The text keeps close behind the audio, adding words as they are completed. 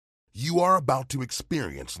You are about to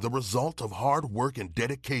experience the result of hard work and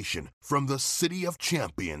dedication from the City of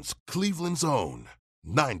Champions, Cleveland's own,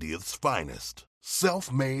 90th's finest.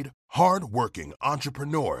 Self-made, hard-working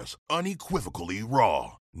entrepreneurs, unequivocally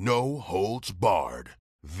raw, no holds barred.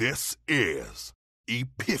 This is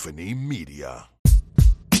Epiphany Media.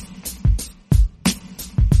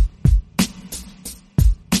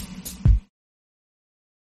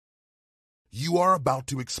 You are about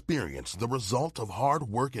to experience the result of hard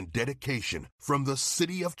work and dedication from the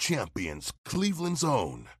City of Champions, Cleveland's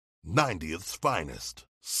own, 90th's finest.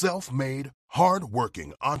 Self-made,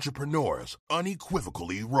 hard-working entrepreneurs,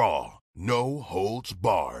 unequivocally raw, no holds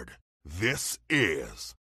barred. This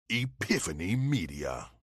is Epiphany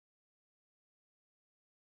Media.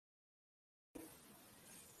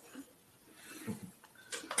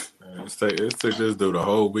 It took this dude a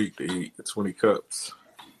whole week to eat 20 cups.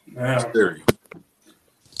 Yeah. Scary.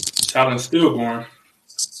 Challenge still going.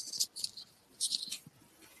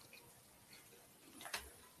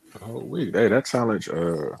 A whole week. Hey, that challenge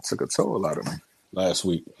took a toll out of me last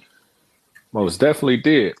week. Most definitely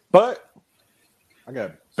did. But I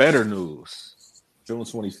got better news. June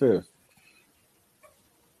 25th.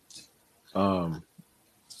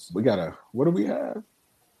 We got what do we have?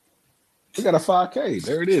 We got a 5K.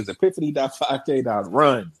 There it is.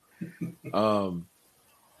 Epiphany.5K.run.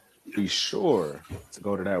 Be sure to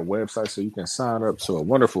go to that website so you can sign up to a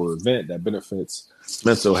wonderful event that benefits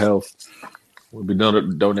mental health. We'll be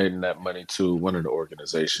donating that money to one of the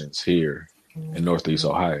organizations here in Northeast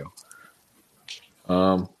Ohio.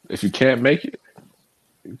 If you can't make it,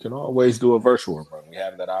 you can always do a virtual run. We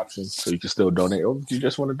have that option, so you can still donate. Or if you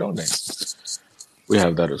just want to donate, we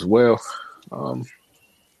have that as well. I'm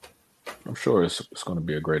sure it's going to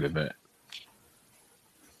be a great event.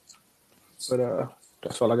 But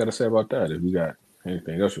that's all I got to say about that. If you got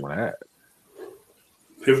anything else you want to add.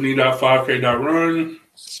 Epiphany.5K.run.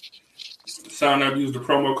 Sign up, use the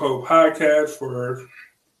promo code podcast for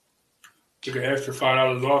to get extra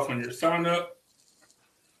 $5 off on your sign up.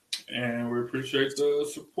 And we appreciate the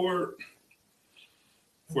support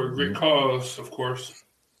for a great cause, of course.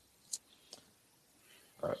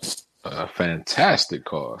 A fantastic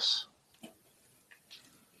cause.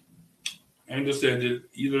 Angel said, did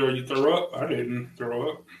either you throw up? I didn't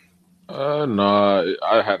throw up. No,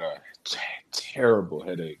 I had a terrible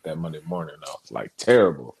headache that Monday morning, though. Like,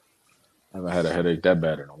 terrible. I haven't had a headache that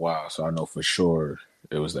bad in a while, so I know for sure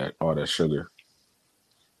it was all that sugar.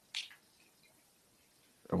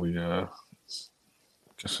 And we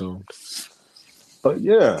consumed. But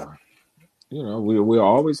yeah, we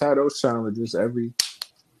always had those challenges every,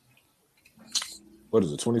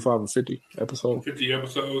 25 or 50 episodes? 50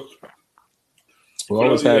 episodes. We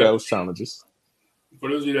always had those challenges. For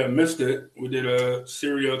those of you that missed it, we did a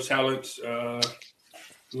cereal challenge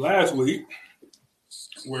last week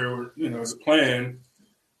where, the plan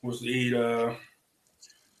was to eat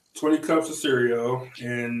 20 cups of cereal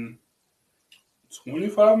in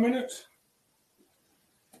 25 minutes.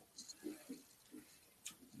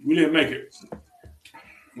 We didn't make it.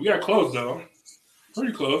 We got close, though.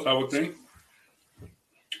 Pretty close, I would think.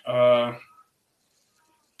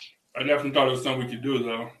 I definitely thought it was something we could do,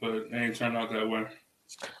 though, but it ain't turned out that way.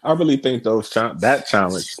 I really think that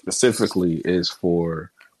challenge specifically is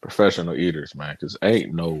for professional eaters, man, because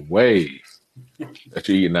ain't no way that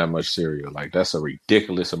you're eating that much cereal. Like, that's a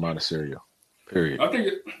ridiculous amount of cereal, period. I think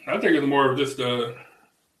it's more of just the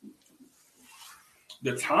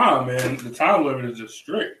time, man. The time limit is just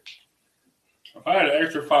strict. If I had an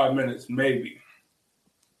extra 5 minutes, maybe.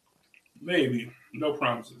 No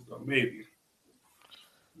promises, though. Maybe.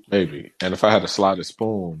 And if I had a slotted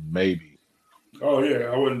spoon, maybe. Oh, yeah.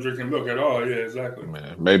 I wasn't drinking milk at all. Yeah, exactly.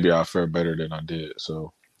 Man, maybe I'll fare better than I did.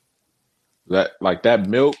 So, that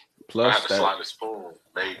milk plus that. I had a slotted spoon,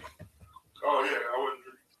 maybe. Oh, yeah. I wasn't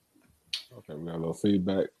drinking. Okay, we got a little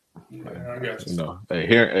feedback. Yeah, I got you.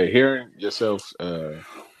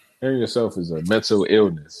 Hearing yourself is a mental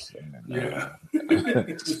illness. Yeah.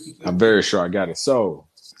 I'm very sure I got it. So,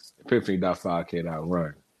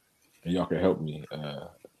 Epiphany.5K.run. And y'all can help me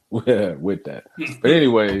with that. But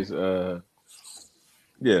anyways,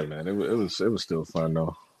 yeah, man, it was still fun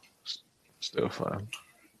though. Still fun.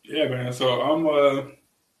 Yeah, man. So I'm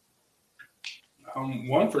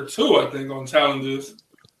 1 for 2, I think, on challenges.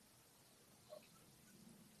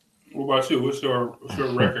 What about you? What's your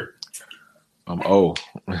record? I'm 0.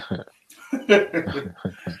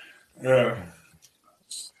 Yeah.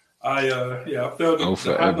 I failed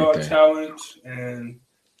the hot dog challenge, and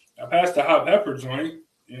I passed the hot pepper joint.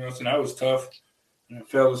 So that was tough. And I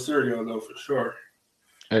failed the cereal, though, for sure.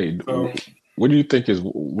 Hey, what do you think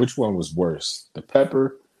which one was worse, the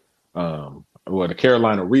pepper The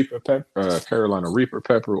Carolina Reaper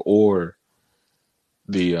pepper, or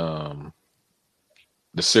the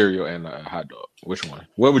cereal and the hot dog. Which one?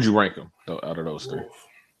 Where would you rank them out of those three?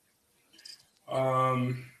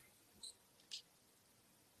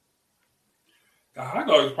 The hot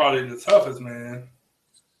dog is probably the toughest, man.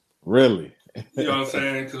 Really? You know what I'm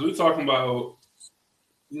saying? Because we're talking about,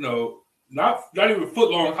 not even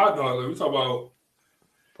foot long hot dogs. Like, we're talking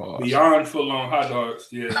about beyond foot long hot dogs.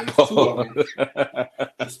 Yeah, there's two of them.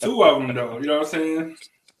 There's two of them, though. You know what I'm saying?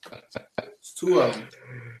 It's two of them.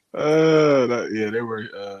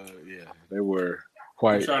 They were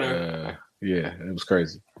quite. It was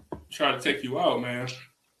crazy. Try to take you out, man.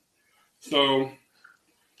 So,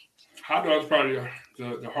 hot dogs probably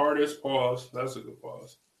the hardest. Pause. That's a good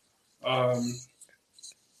pause.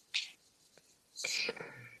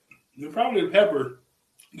 Probably the pepper.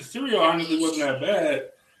 The cereal honestly wasn't that bad.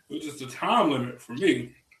 It was just a time limit for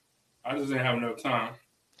me. I just didn't have enough time.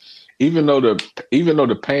 Even though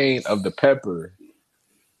the pain of the pepper,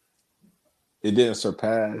 it didn't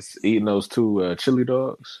surpass eating those two chili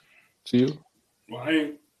dogs to you. Well,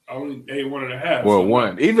 I only ate one and a half. Well,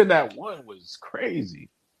 one. Even that one was crazy.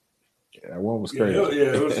 Yeah, that one was crazy.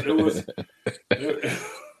 It was.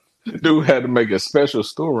 Dude had to make a special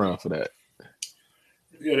store run for that.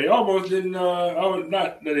 Yeah, they almost didn't. Not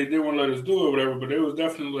that they didn't want to let us do it or whatever, but they was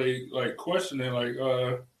definitely like questioning, like,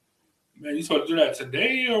 man, you supposed to do that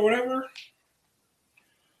today or whatever.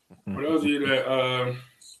 For those of you that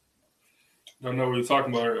don't know what you're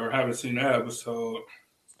talking about or haven't seen the episode,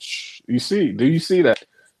 do you see that?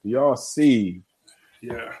 Do y'all see?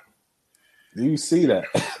 Yeah. Do you see that?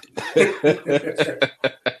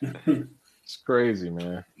 It's crazy,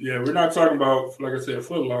 man. Yeah, we're not talking about, like I said,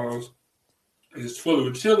 footlongs. It's full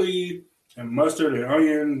of chili and mustard and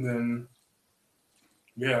onions and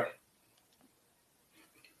yeah.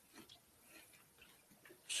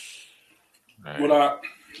 Right. What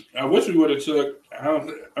I wish we would have took.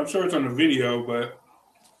 I'm sure it's on the video, but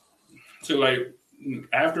to like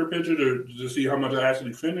after picture to see how much I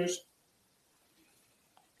actually finished.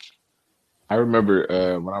 I remember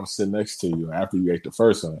when I was sitting next to you after you ate the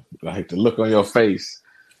first one, like the look on your face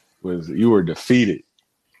was you were defeated.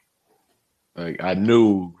 Like I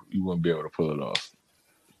knew you wouldn't be able to pull it off.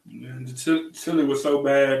 Man, the chili was so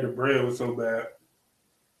bad, the bread was so bad.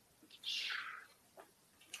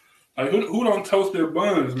 Like who don't toast their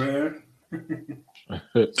buns, man?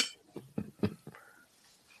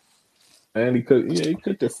 And he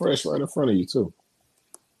cooked it fresh right in front of you too.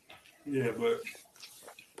 Yeah, but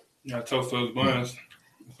you gotta toast those buns,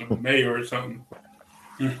 some mayo or something.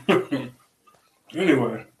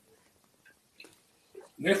 Anyway.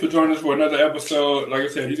 Thanks for joining us for another episode. Like I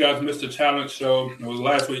said, you guys missed the challenge show. It was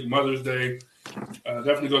last week, Mother's Day.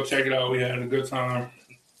 Definitely go check it out. We had a good time,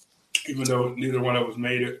 even though neither one of us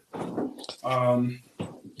made it.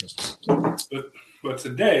 But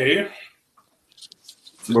today,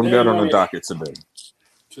 what we got on the docket today?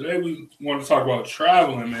 Today we want to talk about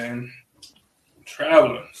traveling, man.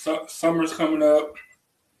 Traveling. Summer's coming up.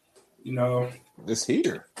 You know, it's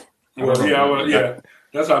here. Well, yeah.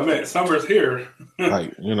 That's what I meant. Summer's here.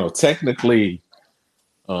 Like, technically,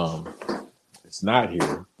 it's not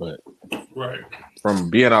here, but right. From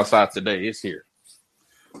being outside today, it's here.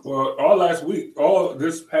 Well, all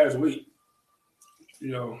this past week,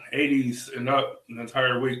 80s and up an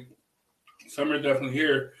entire week. Summer's definitely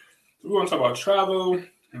here. So we want to talk about travel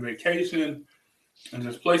and vacation and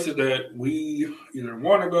just places that we either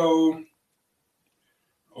want to go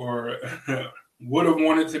or would have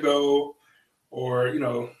wanted to go. Or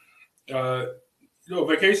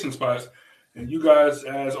vacation spots, and you guys,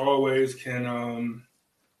 as always, can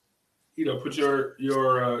put your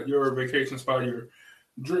vacation spot, whether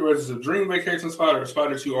it's a dream vacation spot or a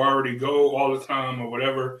spot that you already go all the time or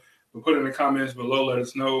whatever. But put in the comments below. Let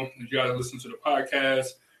us know if you guys listen to the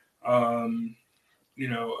podcast.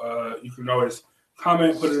 You can always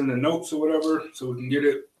comment, put it in the notes or whatever, so we can get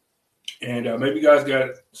it. And maybe you guys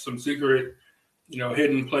got some secret.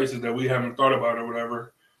 Hidden places that we haven't thought about or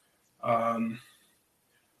whatever. But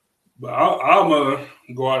I'm going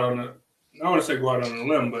to go out on I want to say go out on a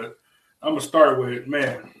limb, but I'm going to start with,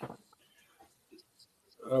 man,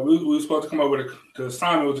 we were supposed to come up with the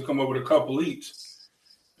assignment was to come up with a couple each.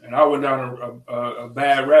 And I went down a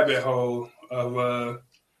bad rabbit hole of,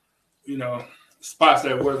 spots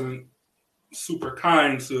that wasn't super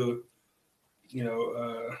kind to,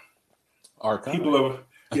 our people of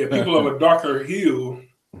a darker hue,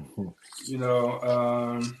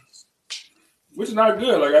 which is not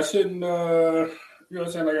good. Like I shouldn't,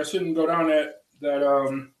 like I shouldn't go down that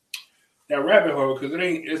rabbit hole because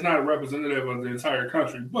it's not representative of the entire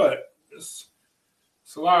country. But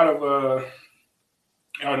it's a lot of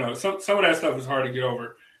I don't know. Some of that stuff is hard to get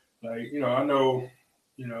over. Like, I know,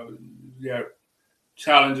 you have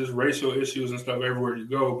challenges, racial issues and stuff everywhere you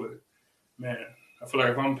go, but man, I feel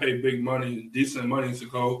like if I'm paid big money, decent money to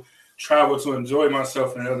go travel to enjoy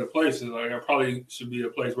myself in other places, like I probably should be a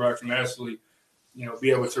place where I can actually,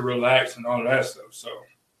 be able to relax and all of that stuff. So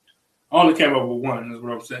I only came up with one, is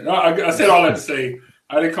what I'm saying. No, I said all that to say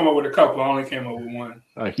I didn't come up with a couple. I only came up with one.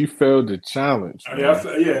 Like you failed the challenge. I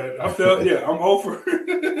felt. Yeah, I'm over.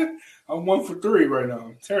 I'm 1 for 3 right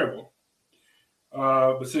now. Terrible.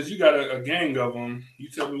 But since you got a gang of them, you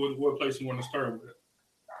tell me what place you want to start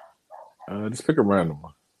with. Just pick a random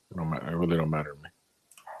one. It really don't matter to me.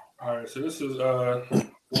 All right, so this is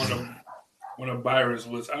one of Byron's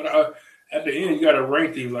lists. At the end, you got to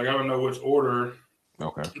rank these. Like I don't know which order.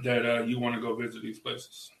 Okay. That you want to go visit these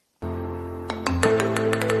places.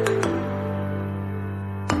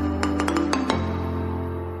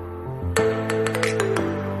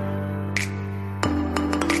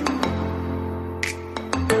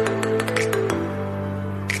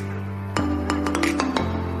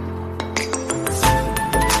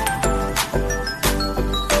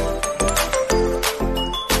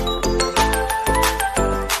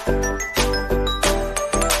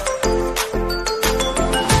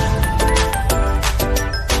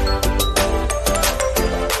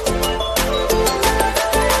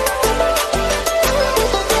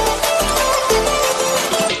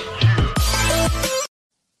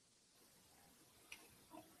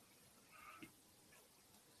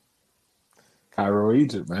 Cairo,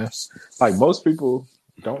 Egypt, man. Like most people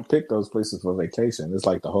don't pick those places for vacation. It's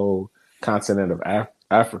like the whole continent of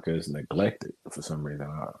Africa is neglected for some reason.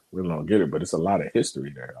 I really don't get it, but it's a lot of history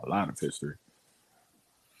there. A lot of history.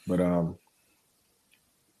 But I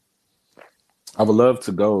would love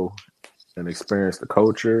to go and experience the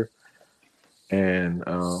culture and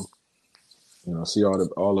see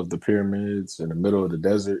all of the pyramids in the middle of the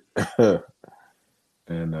desert.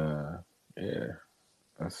 And yeah,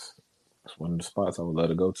 that's one of the spots I would love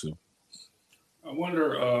to go to. I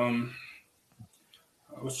wonder. I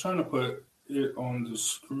was trying to put it on the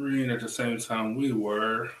screen at the same time we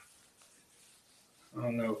were. I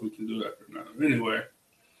don't know if we can do that or not. Anyway,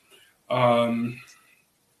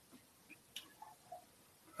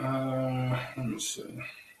 let me see.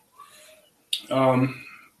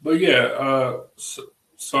 But yeah, so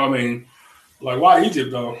I mean, like, why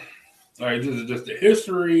Egypt though? Like, is it just the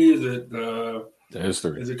history? Is it the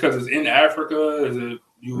history? Is it because it's in Africa? Is it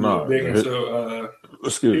big into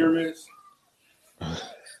pyramids?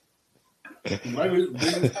 Why are we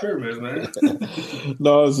big into pyramids, man?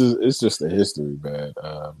 No, it's just the history, man.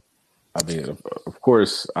 I mean, of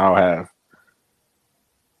course, I'll have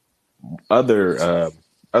other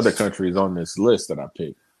countries on this list that I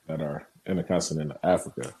picked that are in the continent of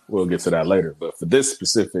Africa. We'll get to that later, but for this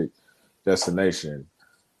specific destination,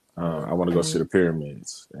 I want to go see the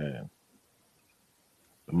pyramids and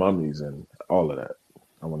the mummies and all of that.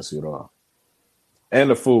 I want to see it all.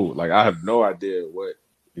 And the food. Like, I have no idea what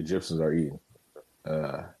Egyptians are eating.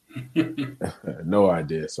 No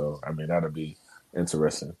idea. So, I mean, that'll be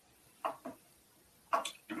interesting.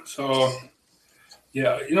 So,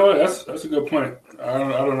 yeah, you know what? That's a good point. I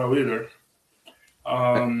don't know either.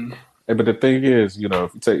 But the thing is,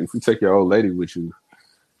 if you take your old lady with you,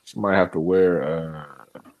 she might have to wear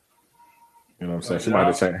you know what I'm saying? She might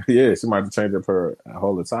have changed. Yeah, she might have changed up her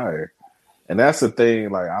whole attire. And that's the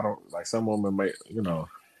thing. Like, I don't like some women may,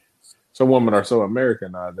 some women are so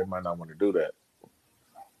American now they might not want to do that.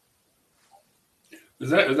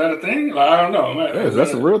 Is that a thing? Like, I don't know. Man, yeah,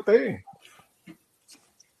 that's a real thing.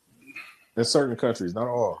 In certain countries, not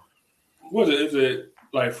all. What is it? Is it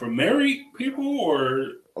like for married people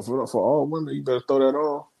or for all women? You better throw that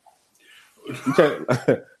on. You can't.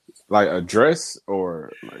 Like a dress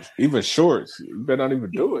or like even shorts, you better not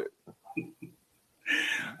even do it.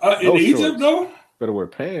 In Egypt, though, better wear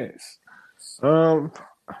pants. I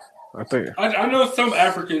think I know some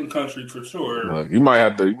African countries for sure. Look, you might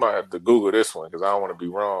have to Google this one because I don't want to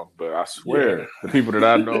be wrong, but I swear the people that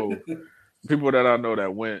I know,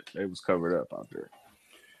 that went, they was covered up out there.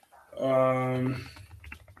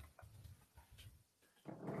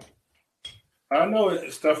 I know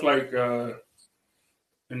stuff like.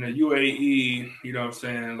 In the UAE, you know what I'm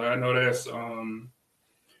saying? Like, I know that's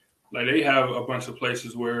like they have a bunch of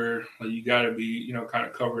places where like, you gotta be, kind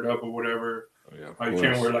of covered up or whatever. Oh, yeah, like you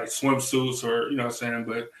can't wear like swimsuits or what I'm saying.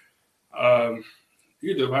 But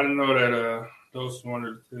Egypt, I didn't know that those one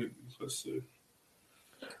of the things. Let's see.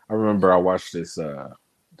 I remember I watched this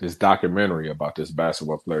documentary about this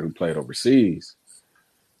basketball player who played overseas,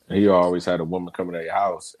 He always had a woman coming to their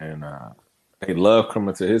house, and they loved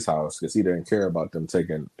coming to his house because he didn't care about them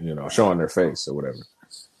taking, showing their face or whatever.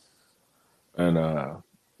 And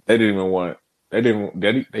they didn't even want, they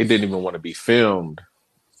didn't even want to be filmed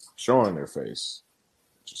showing their face,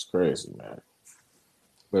 which is crazy, man.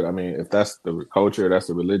 But I mean, if that's the culture, that's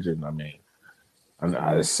the religion. I mean,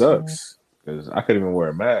 it sucks because I couldn't even wear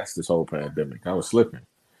a mask this whole pandemic. I was slipping.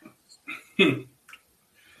 Let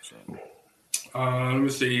me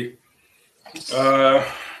see. So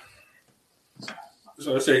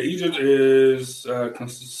I say Egypt is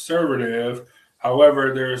conservative.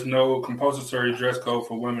 However, there is no compulsory dress code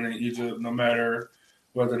for women in Egypt, no matter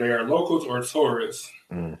whether they are locals or tourists.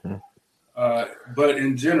 Mm-hmm. But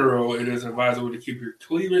in general, it is advisable to keep your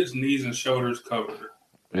cleavage, knees, and shoulders covered.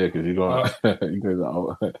 Yeah, because you're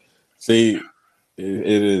going see,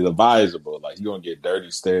 it is advisable. Like, you're going to get dirty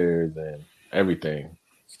stares and everything.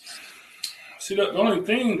 See, the only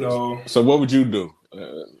thing, though... So what would you do?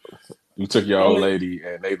 You took your old lady,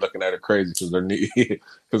 and they looking at her crazy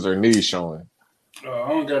because her knees showing. I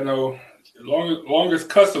don't got no... Long as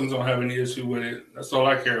customs don't have any issue with it, that's all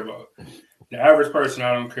I care about. The average person,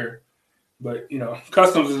 I don't care. But,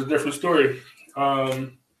 customs is a different story.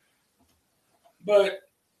 But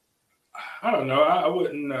I don't know. I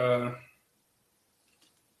wouldn't,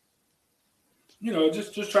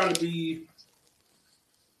 just trying to be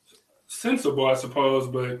sensible, I suppose.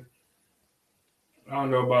 But I don't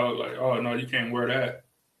know about like, oh, no, you can't wear that.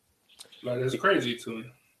 Like, it's crazy to me.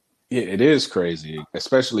 Yeah, it is crazy,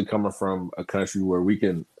 especially coming from a country where we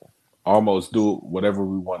can almost do whatever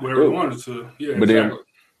we want to do. Wherever we wanted to. Yeah, but exactly.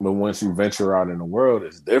 But once you venture out in the world,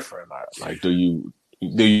 it's different. Like, do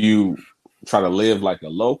you try to live like a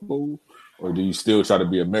local, or do you still try to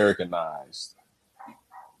be Americanized?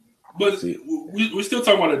 But we still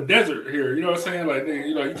talking about a desert here. You know what I'm saying? Like,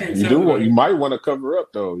 you can't. You might want to cover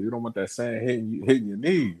up though. You don't want that sand hitting your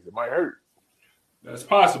knees. It might hurt. That's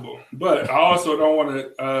possible, but I also don't want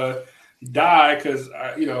to die because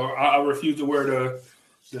I refuse to wear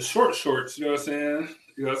the short shorts. You know what I'm saying?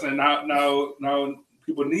 You know what I'm saying? Now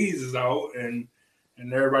people's knees is out and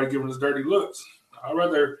everybody giving us dirty looks. I'd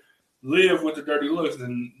rather live with the dirty looks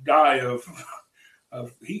than die of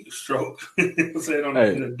heat stroke. You know what I'm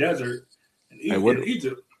saying? In the desert in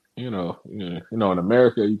Egypt. In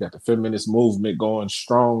America, you got the feminist movement going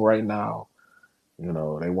strong right now. They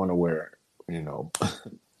want to wear. They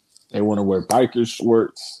want to wear biker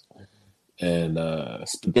shorts and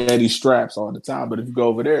spaghetti straps all the time. But if you go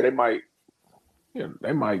over there, they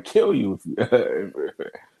might kill you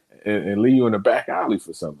and leave you in the back alley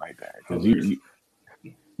for something like that. Because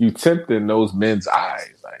you tempting those men's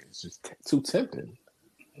eyes. Like, it's just too tempting.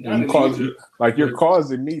 You're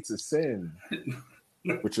causing me to sin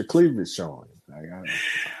with your cleavage showing.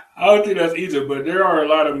 I don't think that's Egypt, but there are a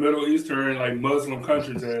lot of Middle Eastern, like Muslim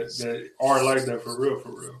countries that are like that for real.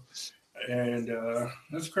 And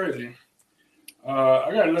that's crazy.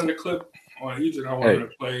 I got another clip on Egypt I wanted to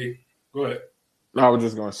play. Go ahead. I was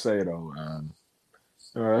just going to say, though,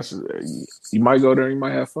 you might go there and you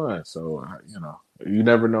might have fun. So, you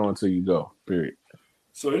never know until you go, period.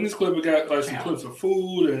 So in this clip, we got like some clips of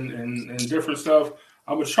food and different stuff.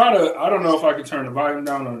 I'm going to try to, I don't know if I can turn the volume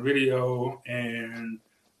down on the video and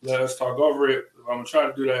let us talk over it. I'm going to try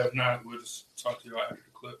to do that. If not, we'll just talk to you after the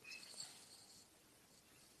clip.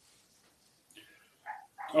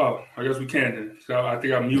 Oh, I guess we can then. So I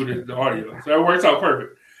think I muted the audio. So that works out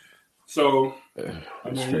perfect. So,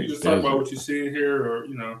 you just talk about what you see here or,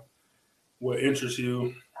 what interests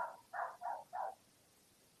you.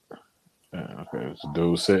 Okay, it's a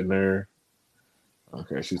dude sitting there.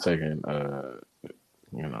 Okay, she's taking,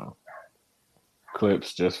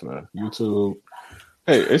 clips just for YouTube.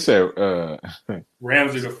 Hey, it said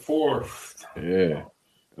Ramsey the Fourth. Yeah.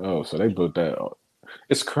 Oh, so they built that.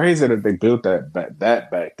 It's crazy that they built that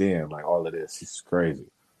back then. Like, all of this, it's crazy.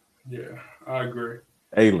 Yeah, I agree.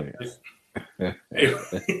 Aliens.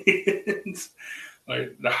 Aliens.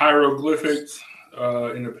 Like the hieroglyphics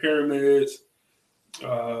in the pyramids.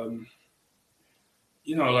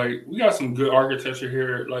 Like we got some good architecture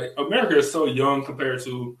here. Like America is so young compared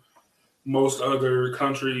to most other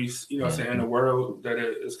countries, in the world that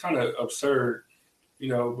it's kind of absurd.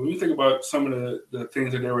 When you think about some of the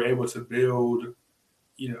things that they were able to build,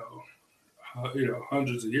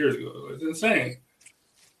 hundreds of years ago, it's insane.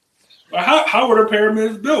 Like how were the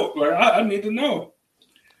pyramids built? Like I need to know.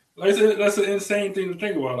 Like that's an insane thing to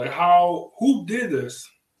think about. Like who did this?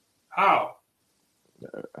 How?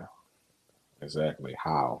 Exactly.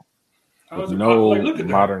 How? With no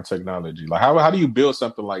modern technology. Like how do you build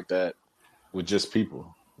something like that with just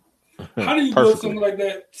people? How do you build Perfectly. something like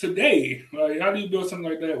that today? Like, how do you build something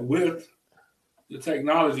like that with the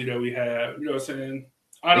technology that we have? You know what I'm saying?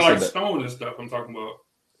 Out They of said like that. stone and stuff. I'm talking about.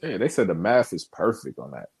 Yeah, they said the math is perfect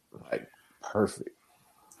on that. Like perfect.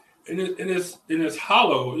 And it's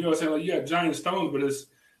hollow. You know what I'm saying? Like you got giant stones, but it's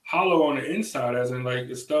hollow on the inside, as in like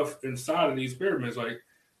the stuff inside of these pyramids. Like,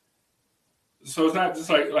 so it's not just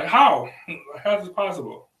like how? How is this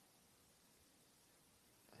possible?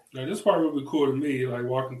 Like this part would be cool to me, like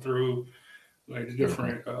walking through like the Mm-hmm.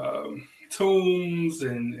 different tombs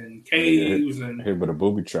and Yeah, caves and hit with a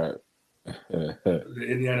booby trap. the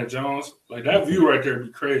Indiana Jones. Like that view right there would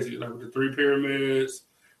be crazy. Like with the three pyramids,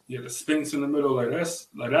 you have the Sphinx in the middle. Like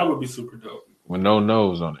that would be super dope. With no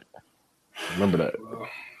nose on it. Remember that. Well,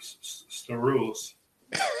 it's the rules.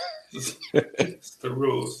 It's the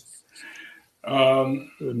rules. The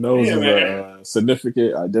nose Yeah, is man. a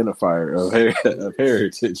significant identifier of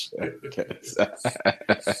heritage. Okay.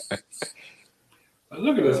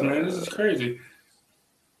 Look at this, man. This is crazy.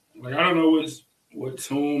 Like I don't know what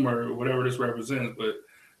tomb or whatever this represents, but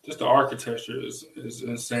just the architecture is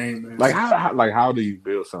insane, like man. how do you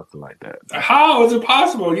build something like that? How is it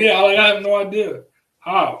possible? Yeah, like I have no idea.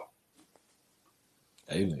 How?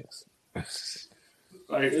 Aliens.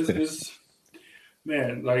 Like it's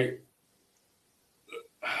man, like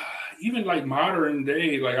even like modern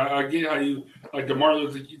day, like I get how you like the Martin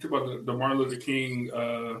Luther you talk about the Martin Luther King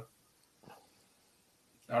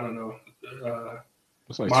I don't know,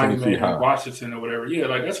 It's like 20 feet monument in high. Washington or whatever. Yeah,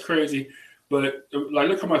 like that's crazy. But like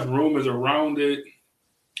look how much room is around it,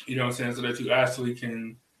 you know what I'm saying, so that you actually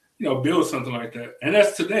can, build something like that. And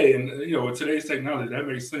that's today. And with today's technology, that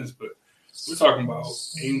makes sense. But we're talking about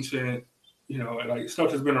ancient, like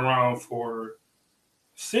stuff that's been around for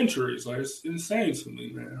centuries. Like it's insane to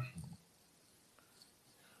me, man.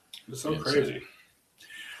 It's so Insane. crazy.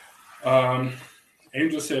 Um,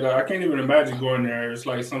 Angel said, I can't even imagine going there. It's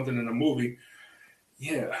like something in a movie.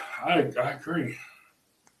 Yeah, I agree.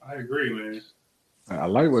 I agree, man.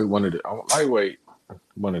 Lightweight wanted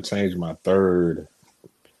to change my third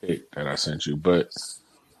pick that I sent you, but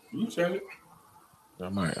You said it.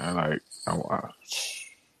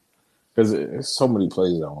 because it's so many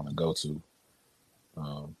places I want to go to.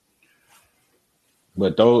 Um,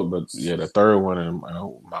 but yeah, the third one and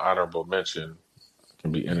my honorable mention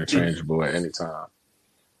can be interchangeable at any time.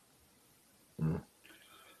 Mm.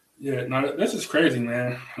 Yeah, no, this is crazy,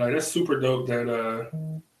 man. Like that's super dope. That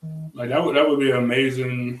like that would be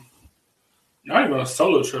amazing. Not even a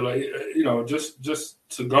solo trip, like just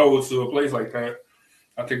to go to a place like that.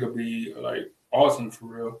 I think it'd be like awesome for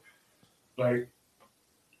real. Like,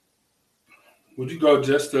 would you go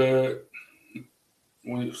just to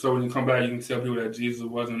when you come back, you can tell people that Jesus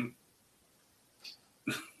wasn't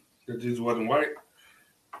white?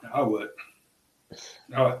 I would.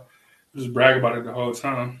 I would just brag about it the whole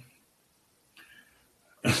time.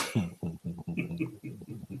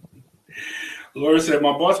 Laura said,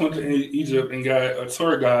 my boss went to Egypt and got a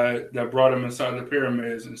tour guide that brought him inside the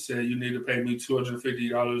pyramids and said, you need to pay me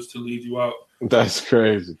 $250 to lead you out. That's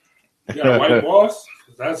crazy. You got a white boss?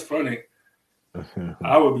 That's funny.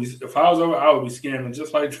 I would be, if I was over, I would be scamming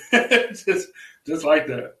just like that. just like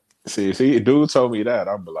that. See, dude told me that.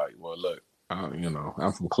 I'd be like, well, look,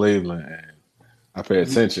 I'm from Cleveland and I pay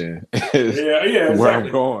attention Yeah, where I'm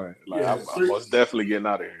exactly. going. Like, Yeah, I'm most definitely getting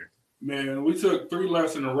out of here. man, we took 3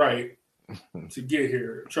 lefts and a right to get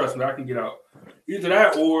here. Trust me, I can get out. Either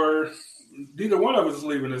that or neither one of us is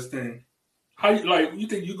leaving this thing. How you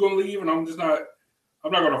think you're gonna leave and I'm not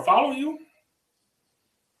gonna follow you?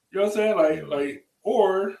 You know what I'm saying?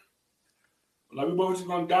 Or like we both just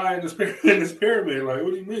gonna die in this pyramid. Like,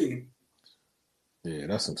 what do you mean? Yeah,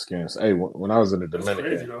 that's some scams. Hey, when I was in the That's crazy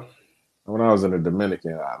Dominican, though.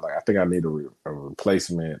 I think I need a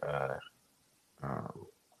replacement, like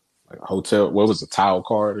a hotel. What was a towel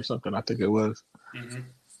card or something? I think it was. Mm-hmm.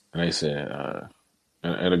 And they said,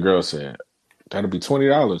 and the girl said, that'll be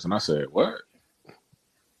 $20. And I said, what?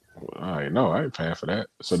 I ain't know. I ain't paying for that.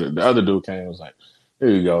 So the other dude came and was like, here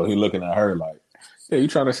you go. He looking at her like, yeah, you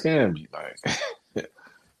trying to scam me. Like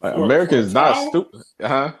America For a is not towel? stupid.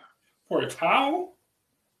 Huh? For a towel?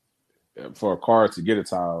 For a card to get a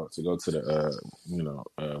towel to go to the,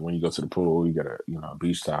 when you go to the pool, you get a,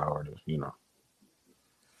 beach towel or,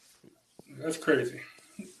 That's crazy.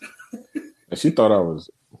 And she thought I was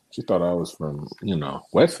from,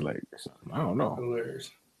 Westlake or something. I don't know.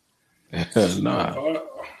 Hilarious. Nah.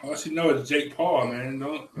 All she knows is Jake Paul, man.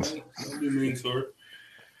 Don't be mean to her.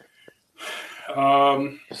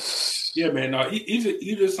 Yeah, man. No,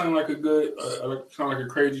 Egypt sound like a good, sound like a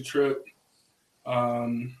crazy trip.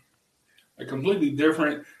 like completely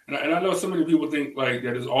different. And I know so many people think like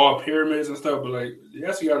that it's all pyramids and stuff, but like you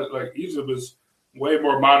actually got it. Like Egypt is way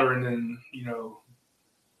more modern than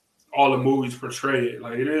all the movies portray it.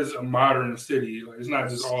 Like it is a modern city. Like it's not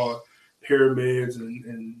just all pyramids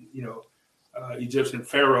and Egyptian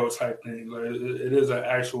pharaoh type thing. Like it is an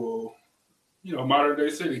actual modern day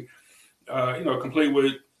city. Complete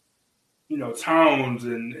with towns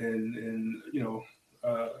and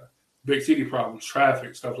big city problems,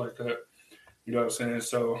 traffic, stuff like that. You know what I'm saying?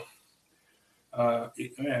 So,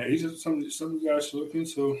 Egypt, some of you guys should look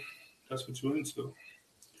into. That's what you're into.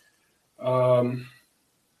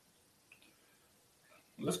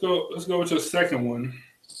 Let's go with your second one,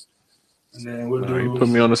 and then we'll do. You put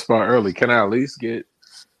me on the spot early. Can I at least get,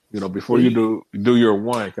 before you do your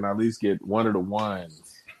one? Can I at least get one of the ones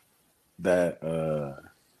that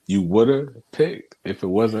you would have picked if it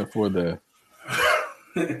wasn't for the?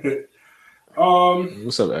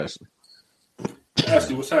 What's up, Ashley?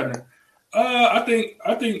 Ashley, what's happening? I think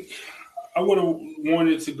I would have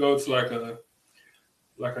wanted to go to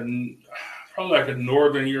probably like a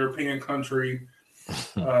northern European country,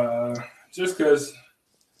 just because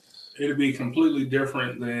it'd be completely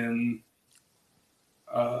different than.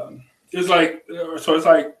 It's like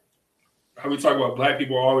how we talk about black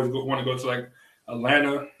people always want to go to like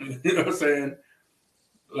Atlanta. You know what I'm saying?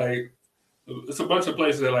 Like it's a bunch of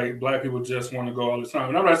places that like black people just want to go all the time.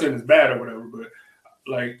 And I'm not saying it's bad or whatever, but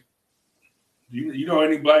like, you know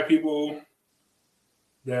any black people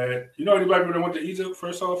that went to Egypt?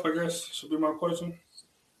 First off, I guess should be my question.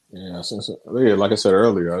 Yeah, like I said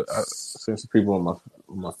earlier, I seen some people on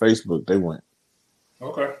my Facebook. They went.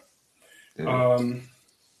 Okay. Yeah.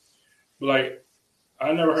 But like,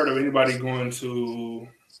 I never heard of anybody going to,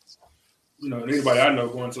 anybody I know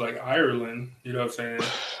going to like Ireland. You know what I'm saying?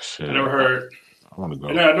 Shit. I never heard. I want to go.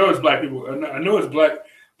 And I know it's black people. I know it's black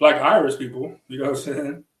Irish people. You know what I'm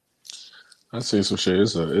saying? I see some shit.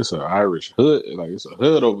 It's an Irish hood. Like it's a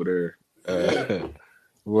hood over there. Yeah.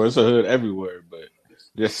 Well, it's a hood everywhere, but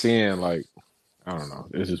just seeing like I don't know.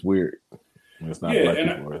 It's just weird. It's not black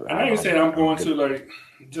people. I ain't saying I'm going to like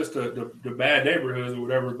just the bad neighborhoods or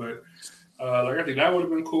whatever, but like I think that would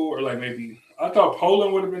have been cool. Or like maybe I thought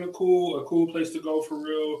Poland would have been a cool place to go for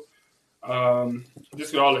real.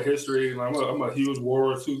 Just with all the history. Like, I'm a huge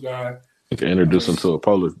World War II guy. You can introduce him to a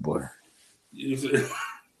Polish boy. He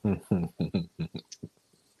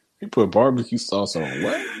put barbecue sauce on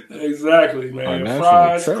what? Exactly, man.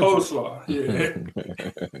 Fries, coleslaw. Yeah.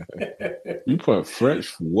 You put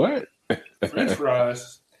French what? French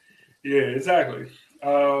fries. Yeah, exactly.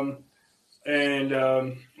 But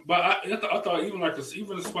I thought even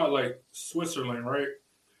a spot like Switzerland, right?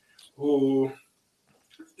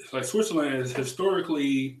 Like Switzerland is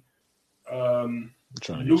historically trying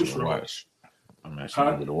to neutral. get you a watch. I'm actually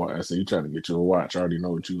going to get a watch. I said, you trying to get you a watch. I already know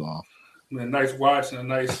what you on. A nice watch and a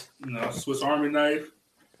nice, Swiss Army knife.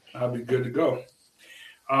 I'll be good to go.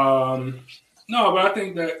 No, but I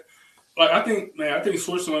think that, I think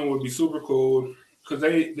Switzerland would be super cool because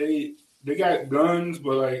they got guns,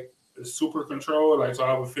 but like it's super controlled. Like, so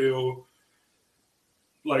I would feel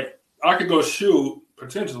like I could go shoot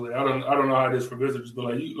potentially. I don't know how it is for visitors,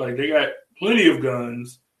 but like they got plenty of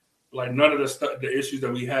guns. Like none of the issues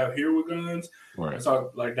that we have here with guns. Right. So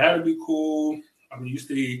like that'd be cool. I mean, you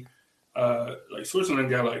see, like Switzerland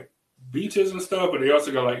got like beaches and stuff, but they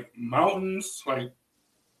also got like mountains, like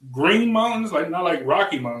green mountains, like not like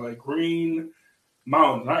Rocky Mountains, like green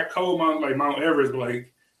mountains, not cold mountains like Mount Everest, but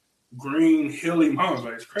like green hilly mountains.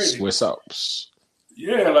 Like it's crazy. Swiss Alps.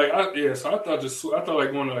 Yeah, so I thought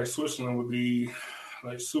like going to like Switzerland would be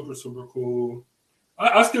like super, super cool.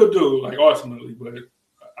 I still do, like ultimately, but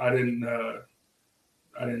I didn't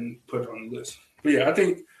put it on the list. But yeah, I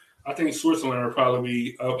think Switzerland would probably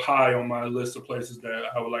be up high on my list of places that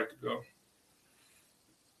I would like to go.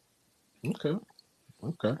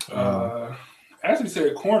 Okay. Ashley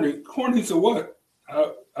said corny. Corny to what?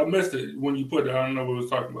 I missed it when you put it. I don't know what we was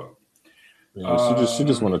talking about. Yeah, she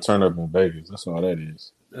just want to turn up in Vegas. That's all that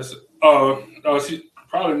is. She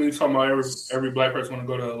probably means talking about every black person want to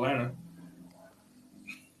go to Atlanta.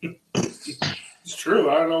 It's true.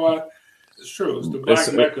 I don't know why. It's true. It's the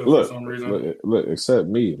black Mecca for some reason. Look, except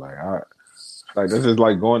me. This is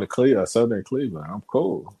like going to Southern Cleveland. I'm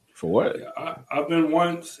cool. For what? Yeah, I've been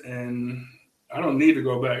once, and I don't need to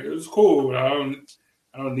go back. It was cool, but I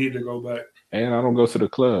don't need to go back. And I don't go to the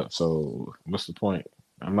club, so what's the point?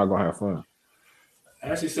 I'm not gonna have fun. I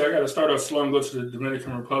actually said I got to start off slow and go to the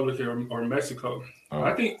Dominican Republic or Mexico. Oh.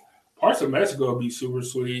 I think parts of Mexico would be super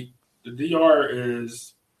sweet. The DR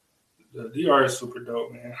is The DR is super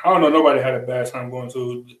dope, man. I don't know. Nobody had a bad time going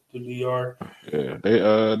to the DR.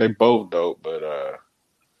 Yeah, they both dope, but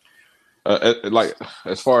like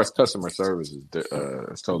as far as customer service,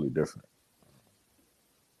 it's totally different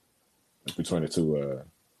between the two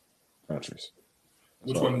countries.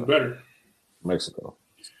 Which one is better? Mexico.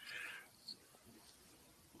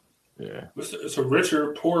 Yeah, It's a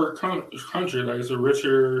richer, poorer country. Like it's a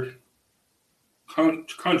richer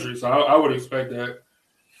country, so I would expect that.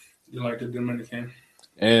 You like the Dominican.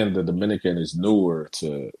 and the Dominican is newer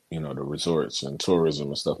to the resorts and tourism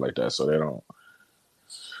and stuff like that, so they don't.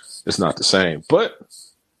 It's not the same, but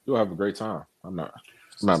you'll have a great time. I'm not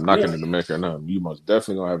knocking Yeah. the Dominican or nothing. You most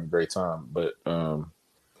definitely gonna have a great time, but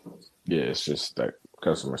yeah, it's just that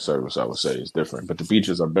customer service I would say is different. But the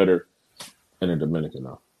beaches are better in the Dominican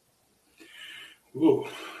now. Ooh,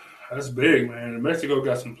 that's big, man. Mexico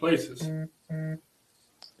got some places.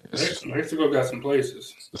 It's, Mexico got some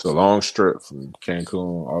places. it's a long strip from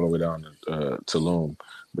Cancun all the way down to Tulum,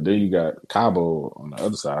 but then you got Cabo on the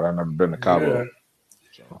other side. I've never been to Cabo.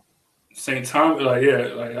 Yeah. So. St. Thomas, I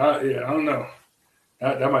don't know.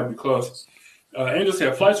 That might be close. Angel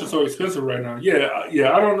said flights are so expensive right now. Yeah.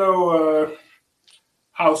 I don't know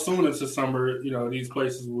how soon into summer, these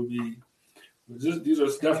places will be. These are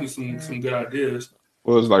definitely some good ideas.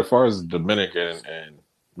 Well, it's like far as Dominican and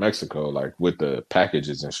Mexico, like with the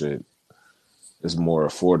packages and shit, it's more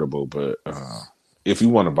affordable. But if you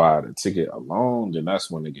want to buy the ticket alone, then that's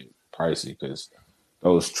when it get pricey because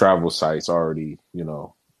those travel sites already,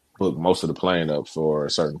 book most of the plane up for a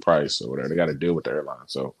certain price or whatever. They got to deal with the airline,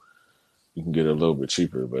 so you can get it a little bit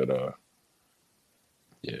cheaper. But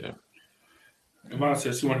yeah. Yvonne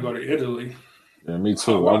says she want to go to Italy. Yeah, me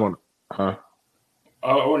too. I want, huh?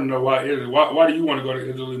 I want to know why Italy. Why do you want to go to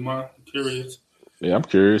Italy, Ma? I'm curious. Yeah, I'm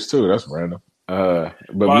curious too. That's random. But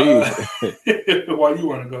why, me, why you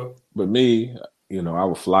want to go? But me, I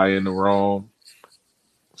would fly into Rome,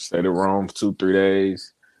 stay in Rome for 2-3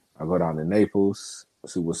 days. I go down to Naples,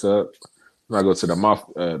 see what's up. Then I go to the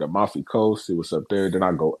Amalfi Coast, see what's up there. Then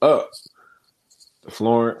I go up to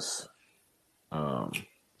Florence,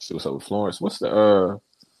 see what's up with Florence. What's the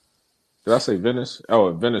did I say Venice?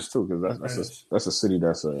 Oh, Venice too, because that's a city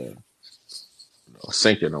that's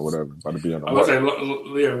sinking or whatever, about to be on the I would say,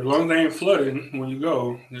 as long as they ain't flooding when you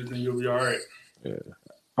go, then you'll be all right. Yeah,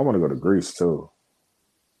 I want to go to Greece too.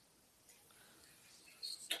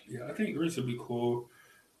 Yeah, I think Greece would be cool.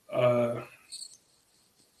 I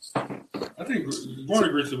think going to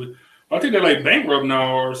Greece would be. I think they're like bankrupt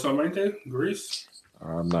now or something, ain't they? Greece.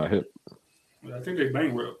 I'm not hip. I think they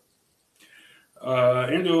bankrupt.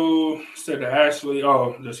 Angel said to Ashley,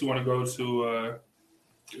 does she want to go to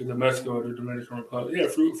the Mexico or the Dominican Republic? Yeah,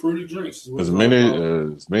 fruity drinks. As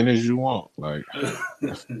many as you want, like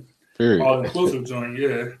period. All inclusive joint,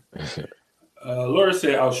 yeah. Laura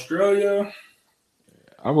said Australia.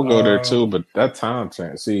 I would go there too, but that time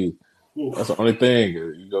change. See, oof. That's the only thing.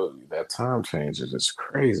 You go that time change is just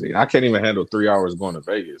crazy. I can't even handle 3 hours going to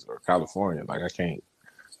Vegas or California. Like I can't.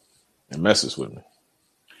 It messes with me.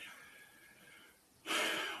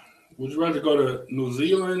 Would you rather go to New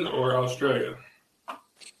Zealand or Australia?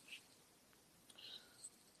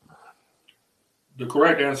 The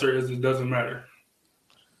correct answer is it doesn't matter.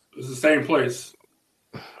 It's the same place.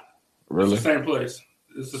 Really? It's the same place.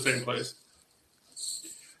 It's the same place.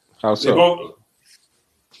 How so?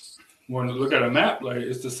 Want to look at a map? Like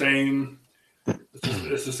it's the same.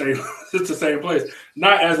 It's the same. It's the same place.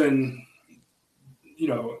 Not as in,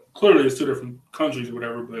 clearly it's two different countries or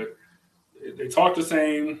whatever, but they talk the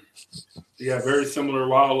same. They got very similar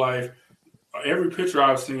wildlife. Every picture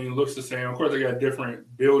I've seen looks the same. Of course, they got different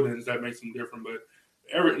buildings that makes them different, but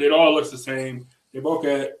it all looks the same. They both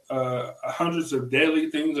got hundreds of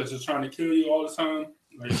deadly things that's just trying to kill you all the time,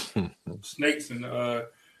 like snakes and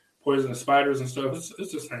poisonous spiders and stuff.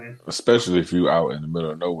 It's the same. Especially if you out in the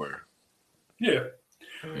middle of nowhere. Yeah.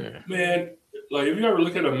 Man. Like if you ever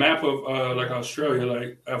look at a map of like Australia,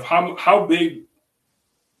 like of how big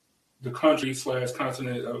the country /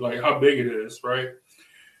 continent, like how big it is, right?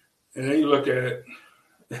 And then you look at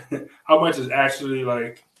how much is actually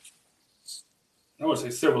like, I wouldn't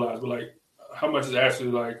say civilized, but like how much is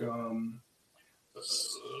actually like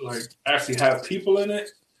actually have people in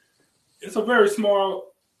it. It's a very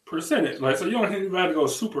small percentage. Like so, you don't even have to go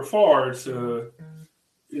super far to,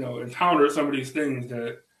 encounter some of these things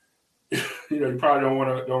that you probably don't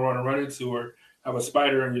want to run into, or have a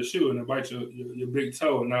spider in your shoe and it bites your big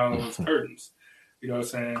toe, and now it's curtains. You know what I'm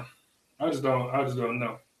saying? I just don't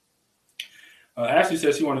know. Ashley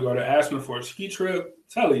says she want to go to Aspen for a ski trip.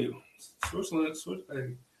 Tell you, Switzerland's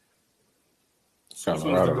the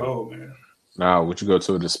goal, man. Now, would you go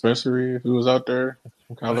to a dispensary if it was out there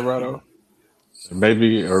in Colorado?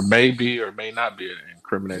 Maybe, or may not be an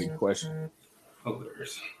incriminating question.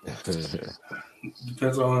 Hilarious.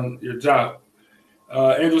 Depends on your job.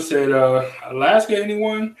 Angel said, Alaska,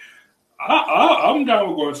 anyone? I'm down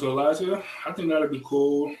with going to Alaska. I think that'd be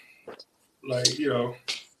cool. Like,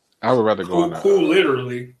 I would rather go on cool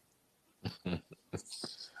literally.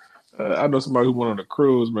 I know somebody who went on a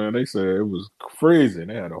cruise, man. They said it was freezing.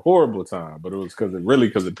 They had a horrible time, but it was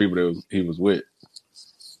because of people that he was with.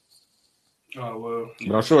 Oh, well.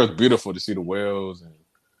 But I'm sure it's beautiful to see the whales and,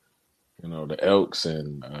 the elks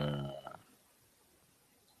and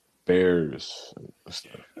bears and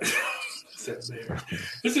stuff.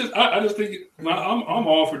 This is. I just think I'm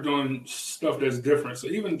all for doing stuff that's different. So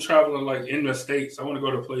even traveling like in the States, I want to go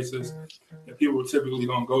to places that people typically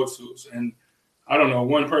don't go to. And I don't know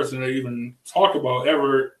one person that even talk about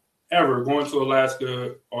ever going to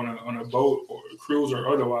Alaska on a boat or a cruise or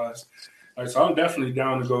otherwise. Like, so I'm definitely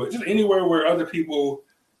down to go just anywhere where other people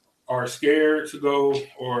are scared to go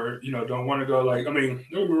or don't want to go. Like, I mean,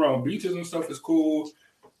 don't get me wrong, beaches and stuff is cool,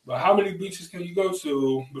 but how many beaches can you go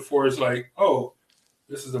to before it's like, oh,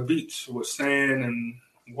 this is a beach with sand and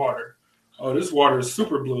water. Oh, this water is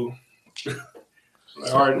super blue. Like,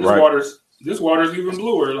 all right, this water's even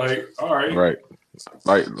bluer. Like, all right, right.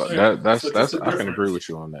 Like yeah, that's I can agree with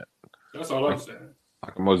you on that. That's all I'm saying.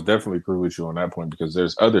 I can most definitely agree with you on that point because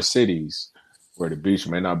there's other cities where the beach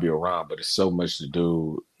may not be around, but it's so much to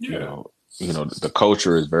do. Yeah. The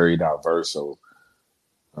culture is very diverse, so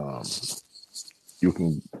you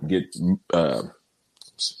can get. I'm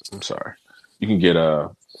sorry, you can get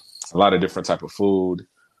a lot of different type of food.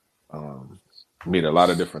 Meet a lot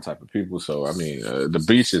of different type of people. So I mean, the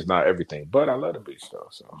beach is not everything, but I love the beach though.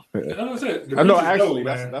 So I know actually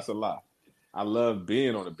that's a lie. I love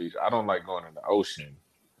being on the beach. I don't like going in the ocean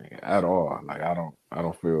at all. Like I don't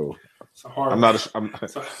feel. I'm not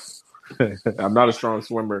a strong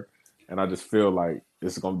swimmer, and I just feel like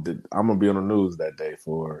I'm gonna be on the news that day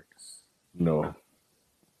for, one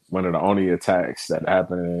of the only attacks that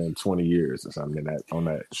happened in 20 years or something on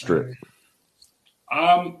that strip.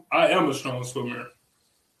 I am a strong swimmer.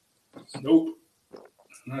 Nope.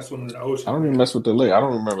 I'm not swimming in the ocean. I don't even mess with the lake. I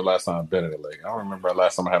don't remember last time I've been in the lake. I don't remember the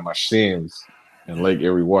last time I had my shins in Lake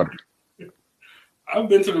Erie water. I've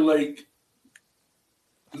been to the lake.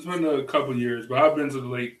 It's been a couple years, but I've been to the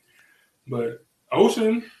lake. But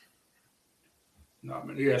ocean, no,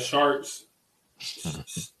 man. They got sharks,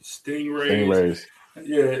 stingrays.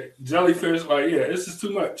 Yeah, jellyfish. Like, yeah, this is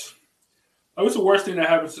too much. Like, what's the worst thing that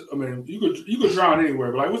happens? I mean, you could drown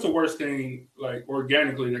anywhere, but like, what's the worst thing like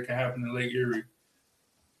organically that can happen in Lake Erie?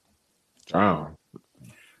 Drown.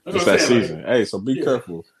 It's that season. Like, hey, so be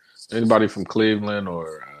careful. Anybody from Cleveland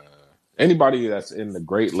or anybody that's in the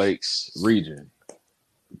Great Lakes region,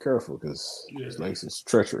 be careful because this lake is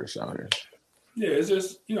treacherous out here. Yeah, it's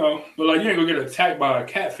just, but like you ain't gonna get attacked by a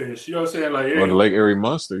catfish. You know what I'm saying? Like, or the Lake Erie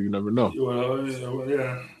monster, you never know. Well,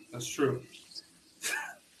 yeah, that's true.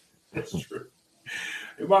 That's true.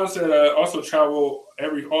 Ivan said also travel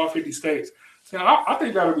all 50 states. So I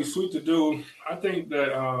think that would be sweet to do. I think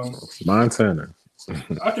that Montana.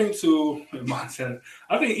 I think too, Montana.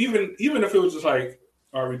 I think even if it was just like,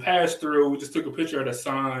 we passed through, we just took a picture of the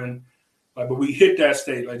sign, like, but we hit that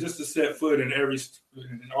state, like just to set foot in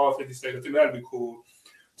all 50 states. I think that'd be cool.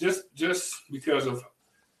 Just because of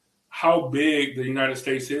how big the United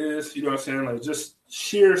States is, you know what I'm saying? Like just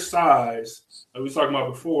sheer size, like we was talking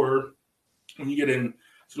about before, when you get into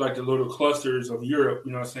like the little clusters of Europe,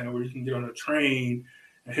 you know what I'm saying, where you can get on a train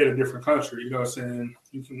and hit a different country, you know what I'm saying?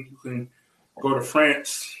 You can go to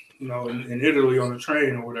France, in Italy on a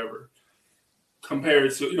train or whatever.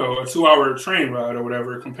 Compared to, a 2-hour train ride or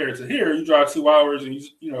whatever, compared to here, you drive 2 hours and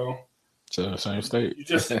to the same state. You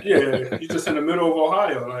just you're just in the middle of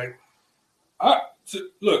Ohio. Like,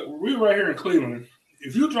 look, we're right here in Cleveland.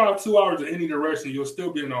 If you drive 2 hours in any direction, you'll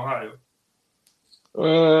still be in Ohio.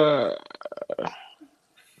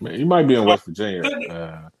 Man, you might be in West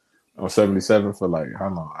Virginia on 77 for like how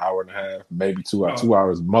long? Hour and a half, maybe 2 hours. 2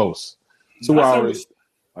 hours most. 2 hours,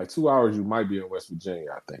 like 2 hours. You might be in West Virginia,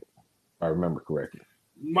 I think, if I remember correctly.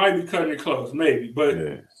 Might be cutting it close, maybe,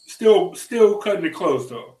 but still cutting it close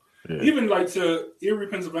though. Yeah. Even like to Erie,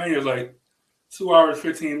 Pennsylvania is like 2 hours,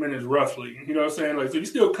 15 minutes roughly. You know what I'm saying? Like, so you're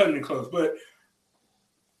still cutting it close, but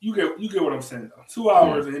you get what I'm saying though. 2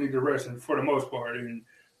 hours in any direction for the most part, and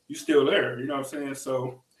you're still there. You know what I'm saying?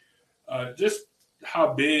 So just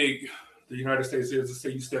how big the United States is, to say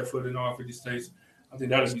you step foot in all 50 states, I think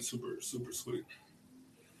that would be super, super sweet.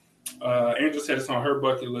 Angel said it's on her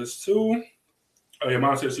bucket list too. Oh yeah,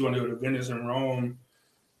 Mom said she wanted to go to Venice and Rome.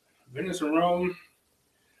 Venice and Rome.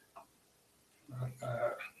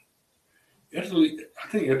 Italy, I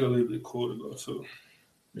think Italy would be cool to go to.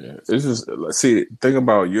 Yeah, it's just see. Thing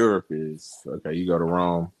about Europe is okay. You go to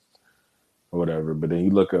Rome or whatever, but then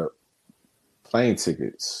you look up plane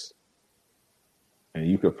tickets, and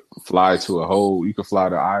you could fly to You could fly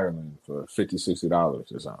to Ireland for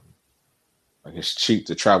 $50-$60 or something. Like it's cheap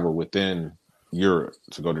to travel within Europe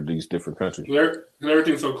to go to these different countries.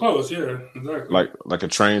 Everything's so close. Yeah, exactly. Like a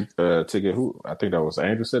train ticket. I think that was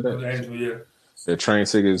Andrew said that. Andrew, yeah. The train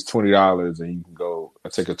ticket is $20, and you can go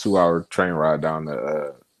take a 2-hour train ride down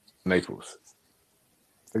to Naples.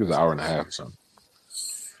 I think it was an hour and a half or something.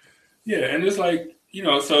 Yeah, and it's like,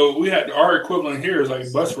 so we had our equivalent here is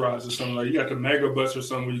like bus rides or something. Like you got the mega bus or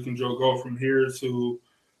something where you can go from here to,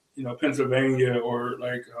 Pennsylvania or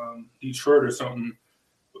like Detroit or something,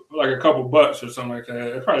 like a couple bucks or something like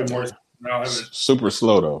that. It's probably more now. Super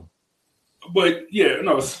slow though. But yeah,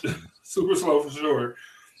 no, super slow for sure.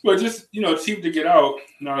 But just cheap to get out.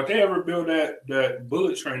 Now, if they ever build that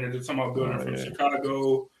bullet train that they're talking about building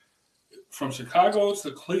from Chicago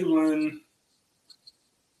to Cleveland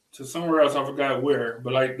to somewhere else, I forgot where.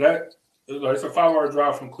 But like that, it's a 5-hour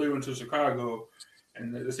drive from Cleveland to Chicago,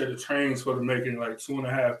 and they said the train's supposed to make it in like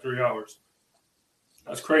 2.5, 3 hours.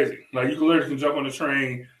 That's crazy. Like you can jump on the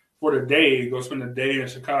train for the day, go spend a day in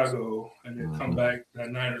Chicago, and then come back that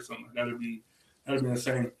night or something. That'd be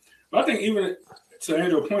insane. But I think even to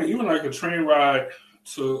Andrew's point, even like a train ride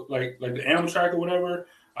to like the Amtrak or whatever,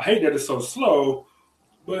 I hate that it's so slow,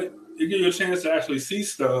 but it gives you a chance to actually see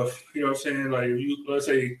stuff. You know what I'm saying? Like let's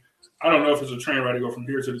say, I don't know if it's a train ride to go from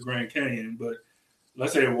here to the Grand Canyon, but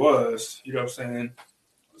let's say it was, you know what I'm saying?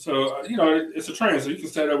 So, it's a train, so you can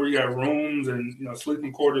set up where you got rooms and,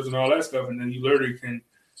 sleeping quarters and all that stuff, and then you literally can,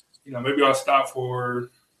 maybe I'll stop for,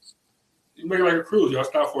 maybe like a cruise, y'all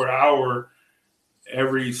stop for an hour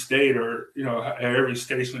every state or, every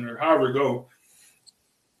station or however it go.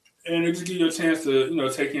 And it just gives you a chance to,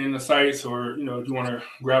 take in the sights or, if you want to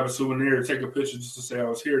grab a souvenir, take a picture just to say I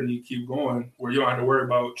was here, and you keep going where you don't have to worry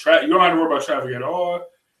about traffic. You don't have to worry about traffic at all,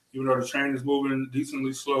 even though the train is moving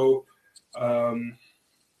decently slow.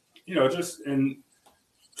 Just and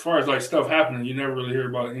as far as like stuff happening, you never really hear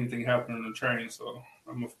about anything happening on the train. So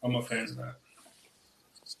I'm a fan of that.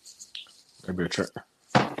 Maybe a train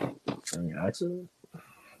accident.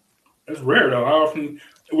 It's rare though. How often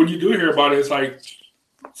when you do hear about it, it's like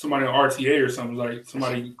somebody on RTA or something, like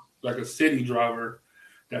somebody like a city driver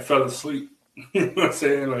that fell asleep. You know what I'm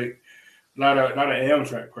saying? Like not an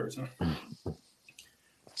Amtrak person.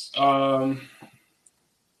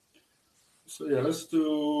 So yeah, let's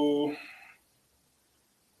do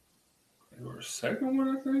our second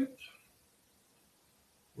one, I think.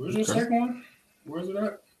 Where's your second one? Where's it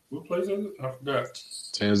at? What place is it? I forgot.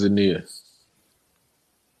 Tanzania.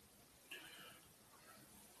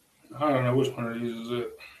 I don't know which one of these is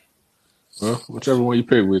it. Well, whichever one you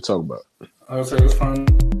pick, we'll talk about. I'll say let's find.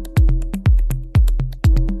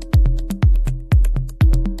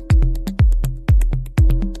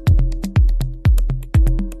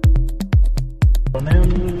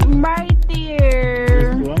 Right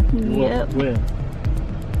there. Yep. Where?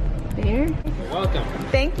 There. Welcome.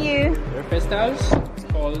 Thank you. Your first house? It's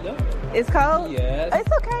cold though. It's cold? Yes.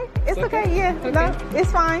 It's okay. It's okay. Yeah. Okay. No,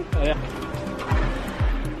 it's fine. Oh, yeah.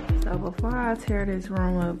 So before I tear this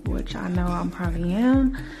room up, which I know I probably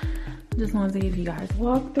am, just want to give you guys a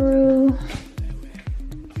walkthrough.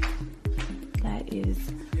 That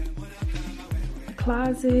is a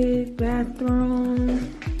closet,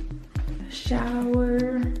 bathroom,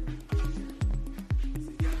 shower,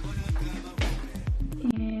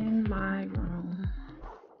 in my room.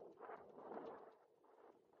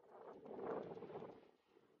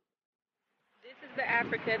 This is the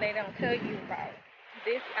Africa they don't tell you about.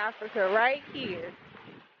 This Africa right here.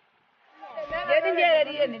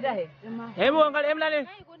 Hebu angalia mlani.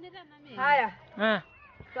 Haya,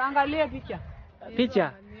 tuangalie picha.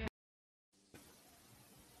 Picha.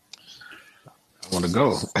 I want to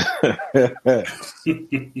go.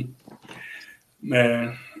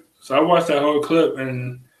 Man, so I watched that whole clip,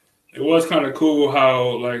 and it was kind of cool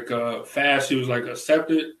how like fast she was like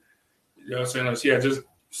accepted. You know what I'm saying? Like, yeah, just as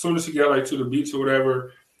soon as she got like to the beach or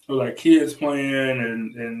whatever, there was like kids playing,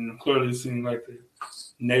 and clearly seemed like the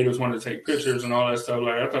natives wanted to take pictures and all that stuff.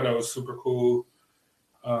 Like I thought that was super cool.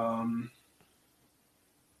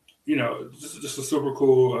 Just a super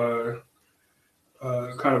cool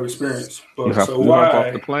kind of experience. But so you why hop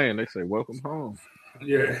off the plane? They say welcome home.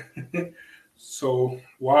 Yeah. So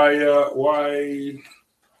why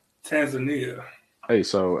Tanzania? Hey,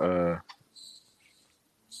 so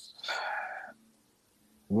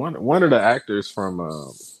one of the actors from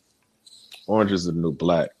Orange is the New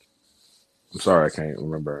Black. I'm sorry, I can't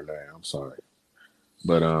remember her name. I'm sorry.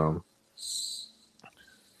 But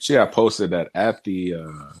she had posted that at the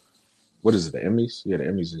what is it, the Emmys? Yeah, the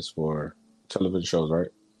Emmys is for television shows, right?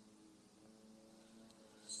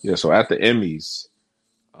 Yeah, so at the Emmys,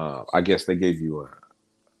 I guess they gave you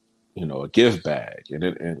a gift bag,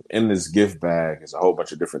 and in this gift bag is a whole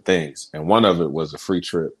bunch of different things, and one of it was a free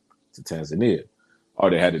trip to Tanzania. All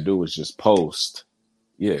they had to do was just post.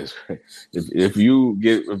 Yes, if you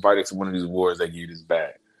get invited to one of these awards, they give you this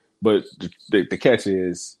bag. But the catch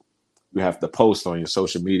is you have to post on your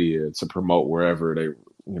social media to promote wherever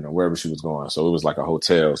wherever she was going. So it was like a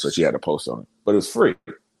hotel, so she had to post on it, but it was free.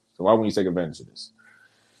 So why wouldn't you take advantage of this?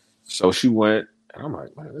 So she went, and I'm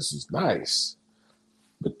like, man, this is nice.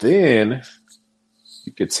 But then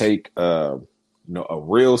you could take a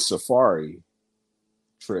real safari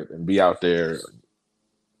trip and be out there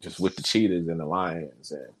just with the cheetahs and the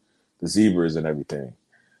lions and the zebras and everything.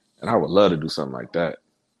 And I would love to do something like that.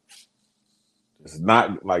 It's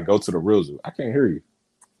not like go to the real zoo. I can't hear you.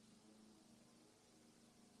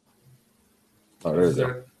 Oh, there's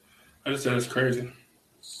that. I just said it's crazy.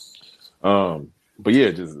 But yeah,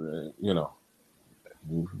 just you're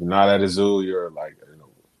not at a zoo. You're like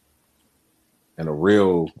in a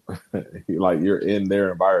real like you're in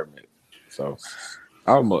their environment. So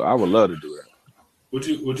I would love to do that. Would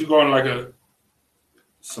you go on like a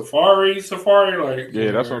safari? Like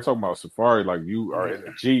yeah, that's what I'm talking about. Safari, like you are in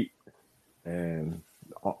a Jeep, and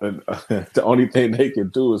the only thing they can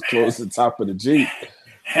do is close the top of the Jeep.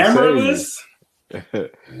 Hammerless.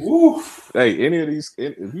 Oof. Hey, any of these,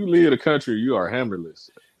 if you leave the country, you are hammerless.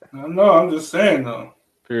 I know. I'm just saying though.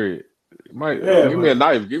 Period. Give me a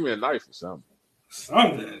knife. Give me a knife or something.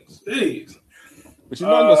 Something. Jeez. But you're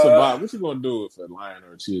not gonna survive. What you gonna do if a lion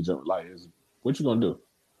or a cheetah jump? What you gonna do?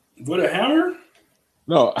 With a hammer?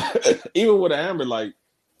 No, even with a hammer, like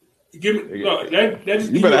give me. No, that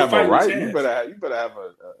just you better have a right. You better have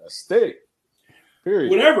a stick.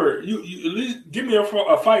 Period. Whatever. You at least give me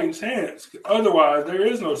a fighting chance. Otherwise, there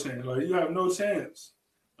is no chance. Like you have no chance.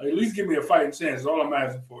 Like, at least give me a fighting chance. Is all I'm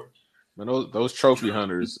asking for. Man, those trophy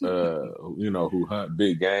hunters, who hunt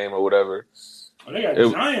big game or whatever. Oh, they got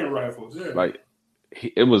giant rifles. Yeah. Like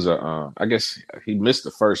it was I guess he missed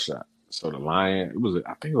the first shot. So the lion,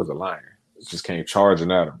 I think it was a lion. It just came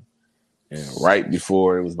charging at him, and right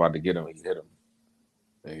before it was about to get him, he hit him.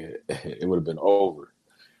 It would have been over.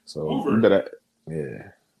 So you better.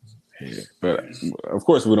 Yeah. But of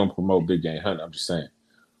course, we don't promote big game hunting. I'm just saying,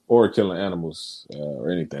 or killing animals or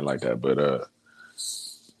anything like that. But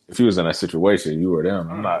if you was in that situation, you were them.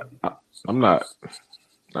 I'm not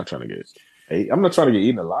trying to get. I'm not trying to get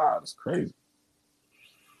eaten alive. It's crazy.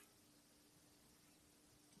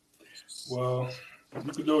 Well,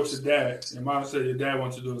 you could do it with your dad. Your mom said your dad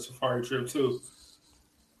wants to do a safari trip too.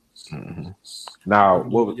 Mm-hmm. Now,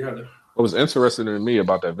 what was interesting to me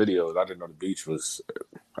about that video is I didn't know the beach was.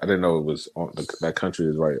 I didn't know it was on that country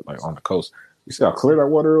is right like on the coast. You see how clear that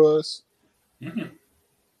water was? Mm-hmm.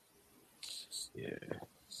 Yeah.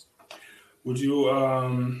 Would you?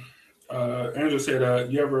 Andrew said,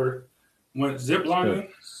 "You ever went zip lining?"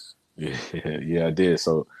 Yeah, I did.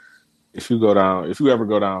 So if you ever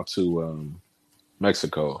go down to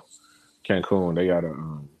Mexico, Cancun, they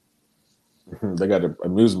got an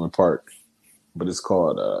amusement park, but it's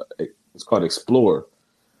called Explore.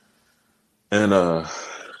 And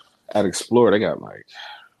at Explore, they got like,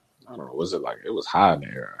 I don't know, was it like, it was high in the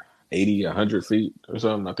air, 80, 100 feet or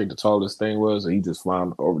something. I think the tallest thing was, and he just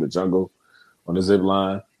flying over the jungle on the zip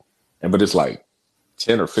line. But it's like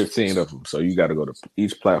 10 or 15 of them. So you got to go to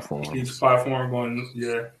each platform. Each platform going,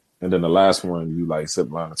 yeah. And then the last one, you like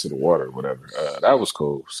zip line into the water or whatever. That was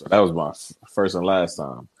cool. So that was my first and last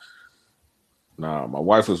time. Now, my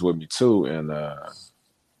wife was with me too, and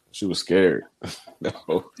she was scared the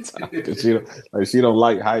whole time because she don't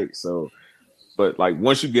like heights. So, but like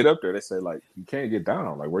once you get up there, they say like you can't get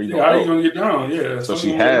down. Like where you how you gonna get down? Yeah. So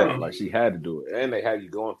she had to do it, and they had you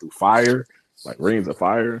going through fire, like rings of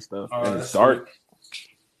fire and stuff, and it's dark.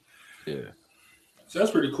 Sweet. Yeah. So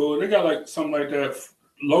that's pretty cool. They got like something like that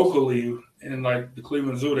locally in like the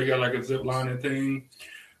Cleveland Zoo. They got like a zip lining thing.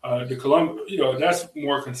 The Columbus, that's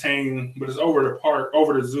more contained, but it's over the park,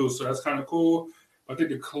 over the zoo, so that's kind of cool. I think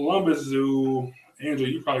the Columbus Zoo, Andrew,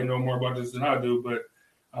 you probably know more about this than I do, but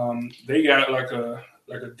they got like a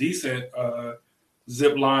decent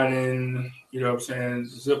zip lining,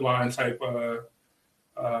 zip line type.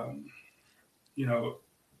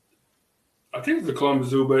 I think it's the Columbus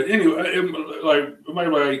Zoo, but anyway, it might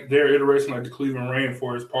be like their iteration, like the Cleveland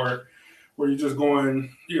Rainforest Park, where you're just going,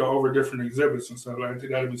 over different exhibits and stuff. I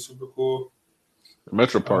think that'd be super cool.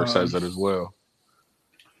 Metro Parks has it as well.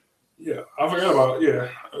 Yeah, I forgot about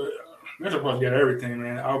Metro Parks got everything,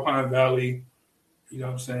 man. Alpine Valley, you know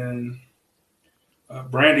what I'm saying?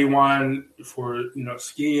 Brandywine for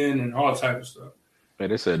skiing and all type of stuff. Hey,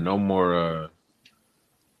 they said no more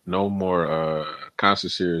concert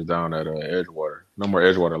series down at Edgewater. No more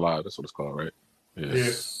Edgewater Live. That's what it's called, right? Yeah.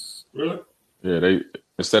 Really? Yeah, they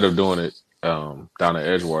instead of doing it down at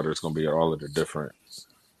Edgewater, it's gonna be at all of the different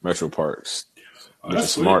Metro Parks. Oh, Which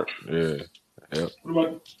is smart. Yeah. Yep. What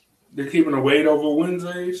about they're keeping a wait over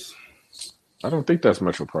Wednesdays? I don't think that's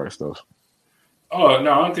Metro Parks though. Oh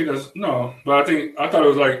no, I don't think that's no. But I thought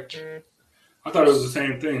it was the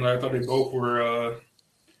same thing. Like I thought they both were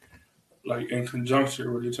like in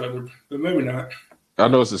conjunction with each other, but maybe not. I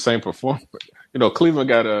know it's the same performer.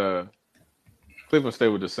 Cleveland stayed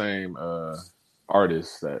with the same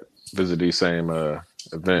artists that visit these same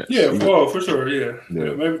events. Yeah, well, for sure, yeah.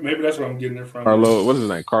 Maybe that's what I'm getting it from. Carlos, what is his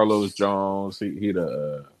name? Carlos Jones. He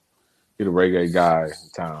the reggae guy in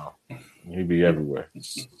town. He be everywhere.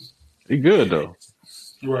 He good though.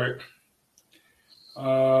 Right.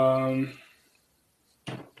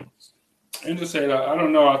 And to say that I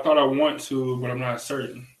don't know. I thought I want to, but I'm not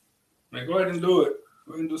certain. Like, go ahead and do it.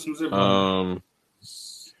 Go ahead and do some zip line.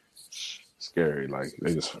 Scary. Like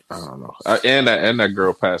they just, I don't know. And that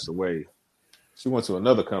girl passed away. She went to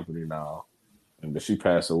another company now, but she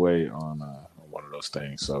passed away on one of those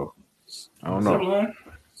things. So I don't know. Zip line?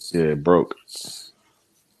 Yeah, it broke.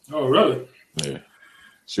 Oh, really? Yeah.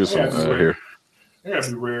 She was from here. It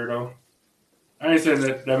gotta be rare though. I ain't saying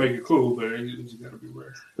that make it cool, but it's gotta be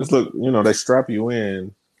rare. Just look, they strap you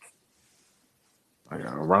in like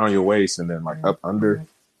around your waist and then like up under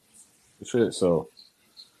the shit. So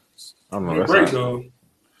I don't know. That's great though.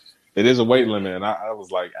 It is a weight limit, and I was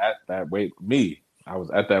like at that weight. I was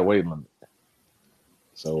at that weight limit.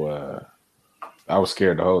 So I was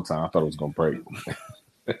scared the whole time. I thought it was gonna break.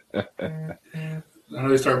 I know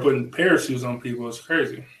they started putting parachutes on people. It's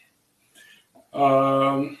crazy.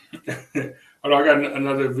 Although I got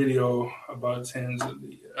another video about Tens.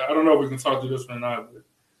 I don't know if we can talk to this one or not, but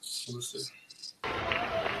we'll see.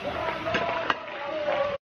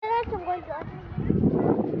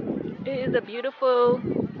 It is a beautiful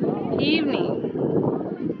evening.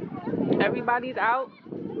 Everybody's out.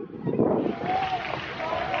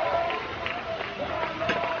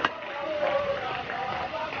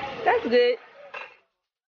 That's good.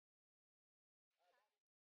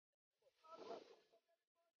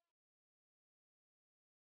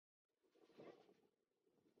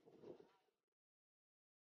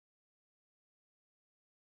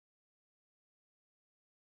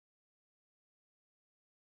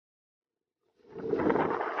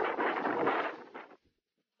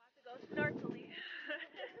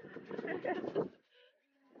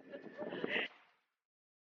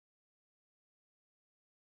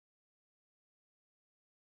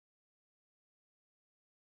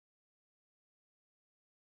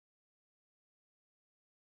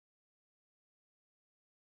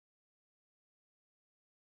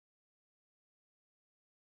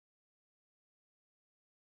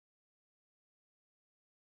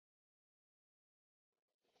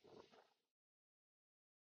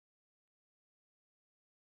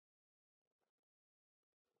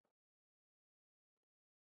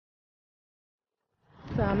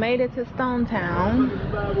 So I made it to Stone Town.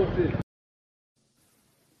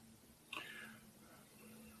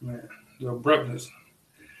 Man, the abruptness.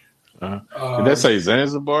 Did that say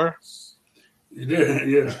Zanzibar? It did,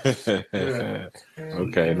 yeah. Yeah.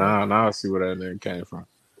 Okay, now I see where that name came from.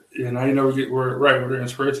 Yeah, now you know where the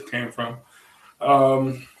inspiration came from.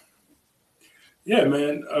 Yeah,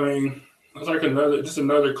 man. I mean, it's like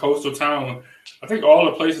another coastal town. I think all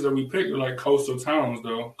the places that we picked are like coastal towns,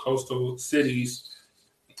 though, coastal cities.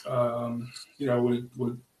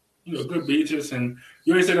 With good beaches, and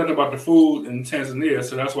you ain't said nothing about the food in Tanzania,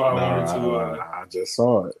 so that's why I wanted to. I just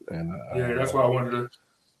saw it, and that's why I wanted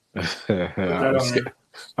to.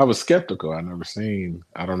 I was skeptical. I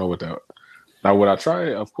don't know what that. Now, would I try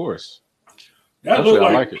it? Of course. That looked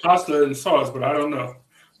like pasta and sauce, but I don't know.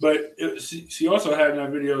 But she also had in that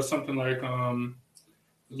video something like it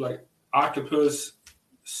was like octopus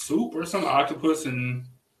soup or something, octopus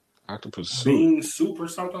bean soup or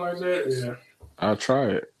something like that. Yeah, I'll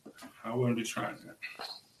try it. I wouldn't be trying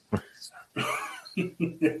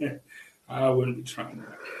that. I wouldn't be trying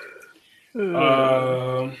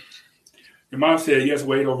that. Your mom said yes,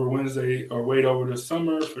 wait over Wednesday or wait over the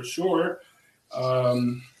summer for sure.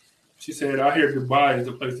 She said, I hear Dubai is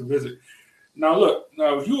the place to visit. Now,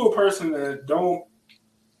 if you're a person that don't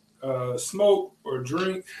smoke or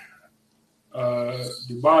drink,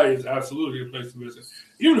 Dubai is absolutely a place to visit.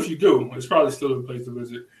 Even if you do, it's probably still a place to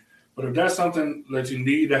visit. But if that's something that you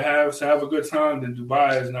need to have a good time, then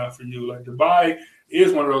Dubai is not for you. Like Dubai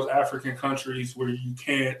is one of those African countries where you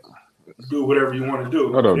can't do whatever you want to do.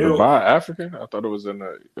 No, Dubai, African? I thought it was in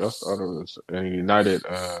United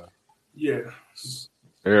Arab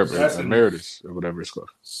Emirates or whatever it's called.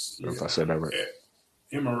 If I said that right.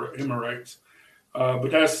 Emirates.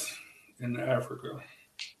 But that's in Africa.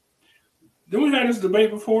 Didn't we have this debate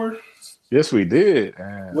before? Yes, we did.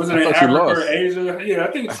 Was it in Africa or Asia? Yeah,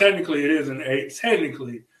 I think technically it is in Asia.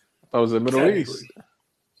 Technically. I was in the Middle East.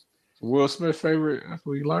 Will Smith favorite. That's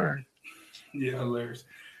what we learned. Yeah, hilarious.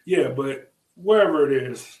 Yeah, but wherever it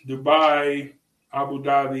is, Dubai, Abu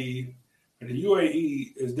Dhabi, and the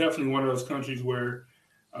UAE is definitely one of those countries where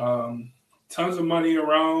tons of money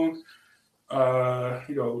around.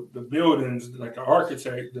 The buildings, like the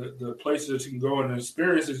architect, the places that you can go and the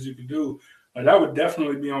experiences you can do. That would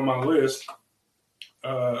definitely be on my list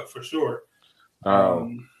for sure.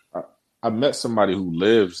 I met somebody who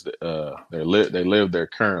lives they live there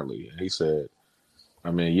currently, and he said,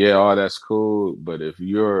 I mean, yeah, all that's cool, but if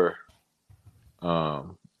you're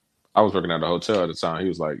I was working at a hotel at the time. He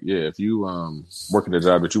was like, yeah, if you working the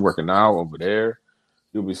job that you're working now over there,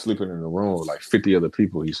 you'll be sleeping in a room with like 50 other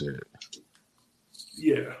people, he said.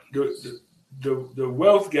 Yeah, the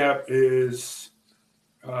wealth gap is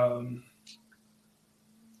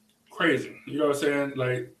crazy. You know what I'm saying?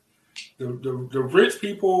 Like the rich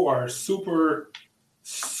people are super,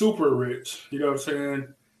 super rich. You know what I'm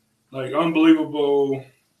saying? Like unbelievable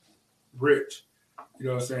rich. You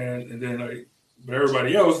know what I'm saying? And then but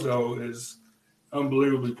everybody else though is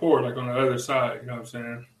unbelievably poor, like on the other side. You know what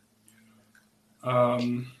I'm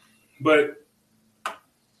saying? But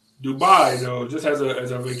Dubai, though, just as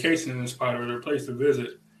a vacationing spot or a place to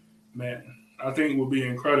visit, man, I think would be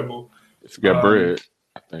incredible. If you got bread,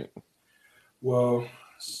 I think. Well,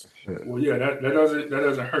 yeah, that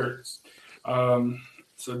doesn't hurt.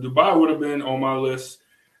 So Dubai would have been on my list.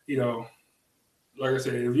 You know, like I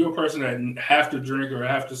said, if you're a person that have to drink or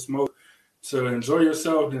have to smoke to enjoy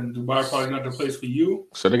yourself, then Dubai probably not the place for you.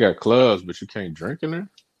 So they got clubs, but you can't drink in there?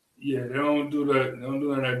 Yeah, they don't do that. They don't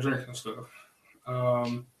do that drinking stuff.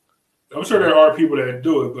 I'm sure there are people that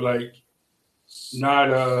do it, but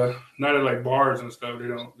not at like bars and stuff. They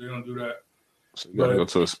don't do that. So you gotta go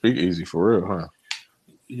to a speakeasy for real, huh?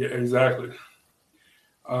 Yeah, exactly.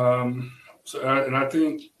 But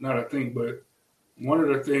one of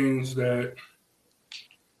the things that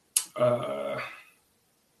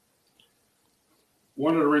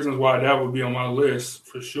one of the reasons why that would be on my list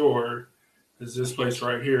for sure is this place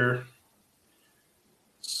right here.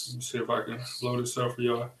 Let me see if I can blow this up for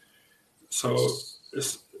y'all. So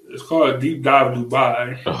it's called Deep Dive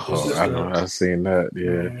Dubai. Oh, I know. I've seen that.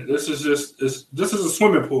 Yeah. Man, this is a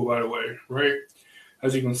swimming pool, by the way, right?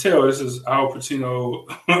 As you can tell, this is Al Pacino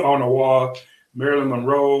on the wall, Marilyn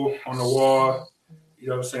Monroe on the wall. You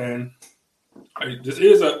know what I'm saying? This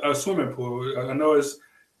is a swimming pool. I know it's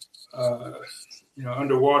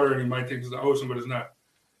underwater, and you might think it's the ocean, but it's not.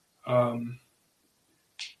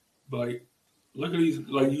 But look at these,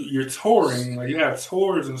 you're touring, you have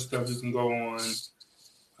tours and stuff you can go on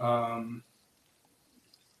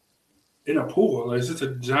in a pool. It's just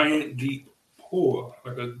a giant, deep pool,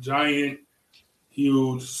 like a giant,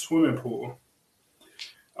 huge swimming pool.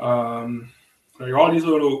 All these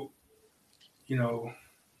little,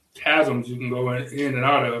 chasms you can go in and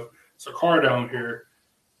out of. It's a car down here.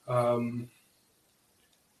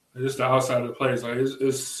 Just the outside of the place.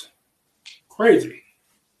 It's crazy.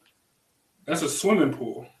 That's a swimming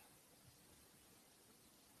pool.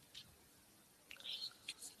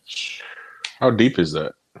 How deep is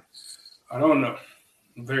that? I don't know.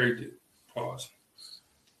 Very deep. Pause.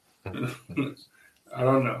 I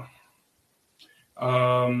don't know.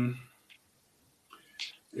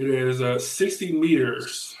 It is 60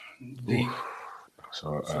 meters deep.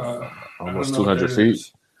 So almost 200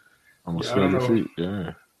 feet. Almost 200 feet.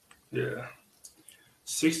 Yeah. Yeah.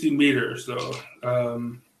 60 meters, though.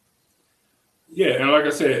 Yeah, and like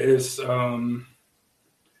I said, it's all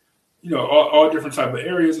different type of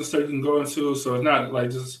areas and stuff you can go into. So it's not like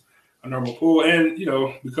just a normal pool. And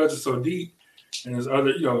because it's so deep and there's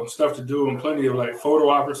other stuff to do and plenty of photo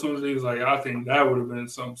opportunities. I think that would have been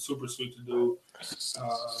something super sweet to do.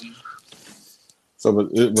 So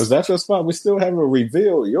was that your spot? We still haven't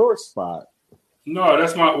revealed your spot. No,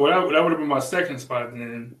 that's that would have been my second spot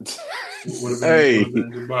then. Would have been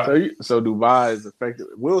Dubai. So Dubai is effective.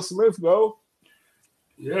 Will Smith go?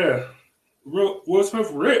 Yeah, Will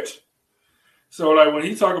Smith rich. So when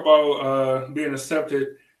he talk about being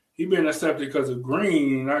accepted, he being accepted because of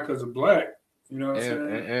green, not because of black. You know what I'm saying?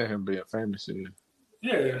 And him being famous.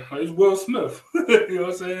 Yeah, like it's Will Smith. You know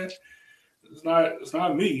what I'm saying? It's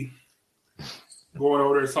not me going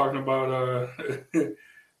over there talking about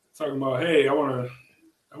hey, I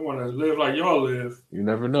wanna live like y'all live. You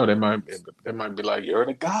never know. They might be like, you're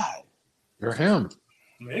the guy. You're him.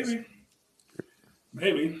 Maybe.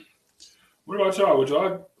 What about y'all?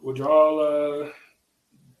 Would y'all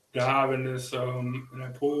dive in this in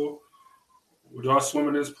that pool? Would y'all swim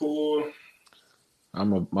in this pool?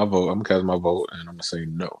 I'm gonna cast my vote, and I'm gonna say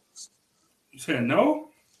no. You saying no?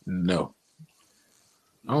 No.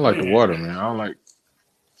 I don't like the water, man. I don't like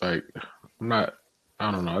I'm not.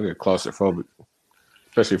 I don't know. I get claustrophobic,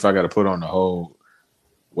 especially if I got to put on the whole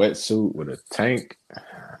wetsuit with a tank.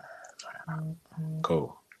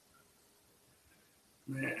 Cool.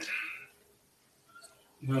 Man,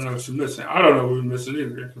 you don't know what you're missing. I don't know what we're missing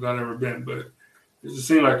either because I've never been, but it just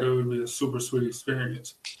seemed like it would be a super sweet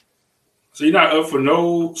experience. So you're not up for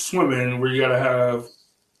no swimming where you got to have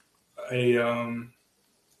a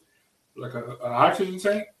like a oxygen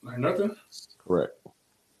tank, like nothing. Correct.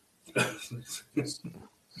 Let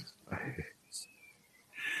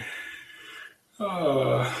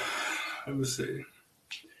me see.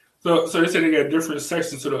 So they said they got different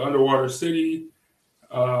sections to the underwater city.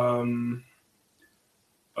 Open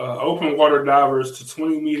water divers to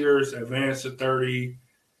 20 meters, advanced to 30,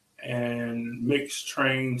 and mixed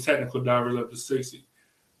trained technical divers up to 60.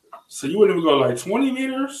 So you wouldn't even go like 20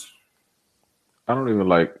 meters? I don't even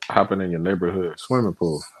like hopping in your neighborhood swimming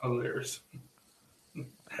pool. Hilarious.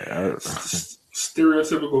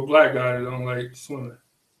 Stereotypical black guy that don't like swimming.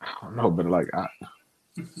 I don't know, but like I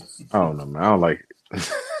don't know, man. I don't like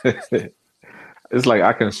it. It's like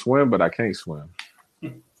I can swim, but I can't swim.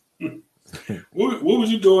 What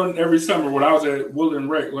was you doing every summer when I was at Woodland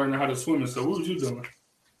Rec learning how to swim and stuff? What was you doing?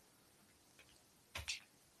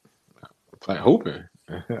 Like hooping.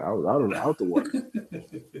 I was out the water.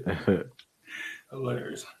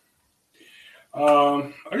 Hilarious.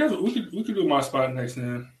 I guess we could do my spot next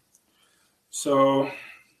then. So,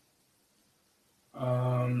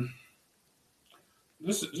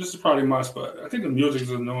 this is probably my spot. I think the music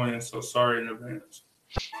is annoying, so sorry in advance.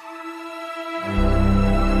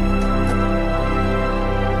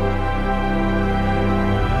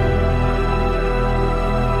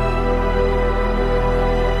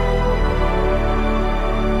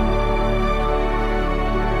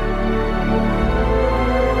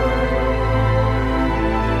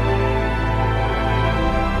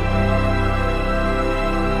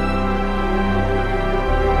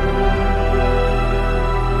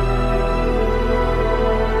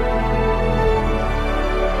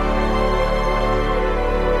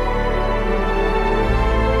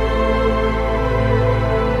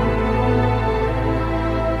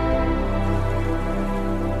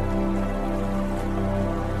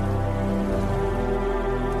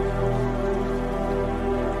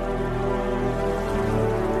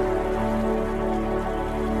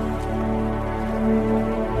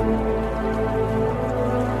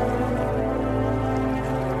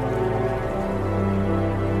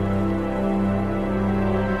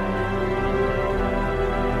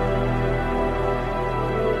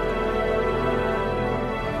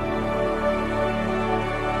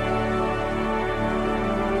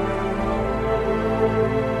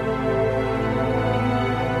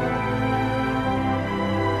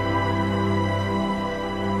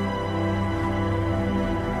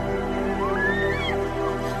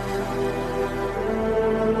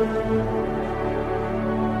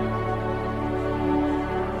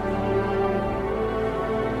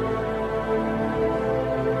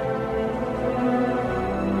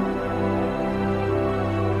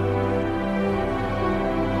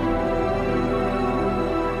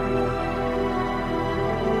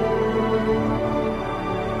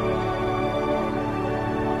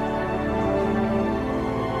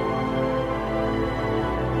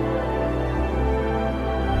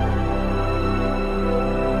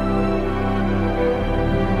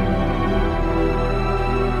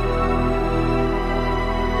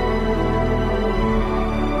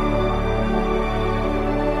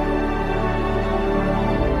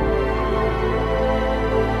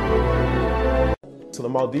 So the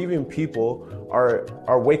Maldivian people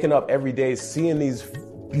are waking up every day seeing these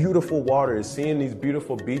beautiful waters, seeing these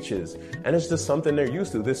beautiful beaches, and it's just something they're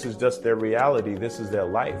used to. This is just their reality. This is their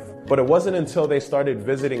life. But it wasn't until they started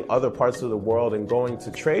visiting other parts of the world and going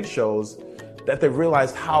to trade shows that they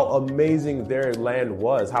realized how amazing their land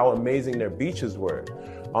was, how amazing their beaches were.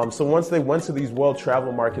 So once they went to these world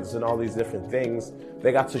travel markets and all these different things,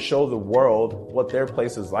 they got to show the world what their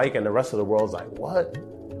place is like, and the rest of the world's like, what?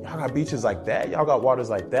 Y'all got beaches like that? Y'all got waters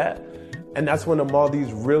like that? And that's when the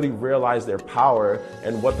Maldives really realize their power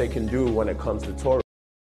and what they can do when it comes to tourism.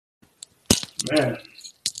 Man.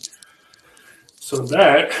 So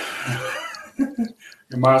that,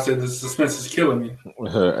 your mom said the suspense is killing me.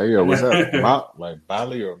 Hey, yo, what's that? Like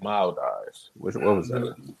Bali or Maldives? What was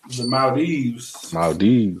that? The Maldives.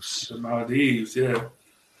 Maldives. The Maldives, yeah.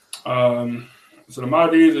 So the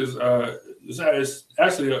Maldives is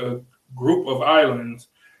actually a group of islands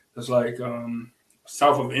that's like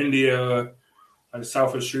south of India, like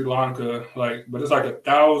south of Sri Lanka, but it's like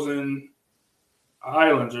 1,000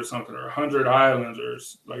 islands or something, or 100 islands, or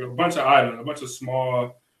like a bunch of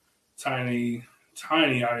small, tiny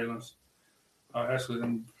islands. Actually,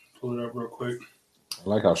 let me pull it up real quick. I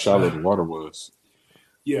like how shallow the water was.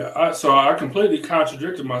 Yeah, so I completely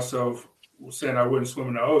contradicted myself saying I wouldn't swim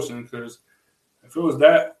in the ocean, because if it was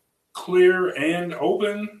that clear and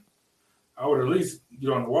open, I would at least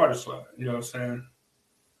get on the water slide. You know what I'm saying?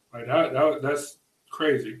 Like that's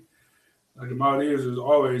crazy. Like the Maldives is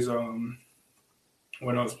always one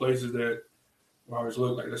of those places that always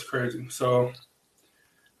look like that's crazy. So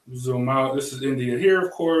zoom out. This is India here,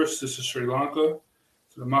 of course. This is Sri Lanka.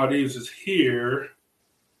 So the Maldives is here,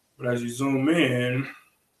 but as you zoom in,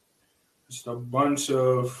 it's a bunch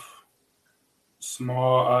of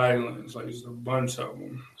small islands. Like it's a bunch of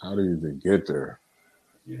them. How do you even get there?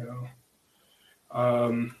 You know.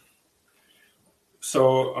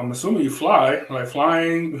 So I'm assuming you fly. Like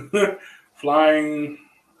flying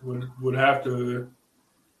would have to,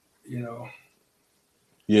 you know.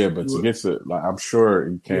 Yeah, but to get to, like, I'm sure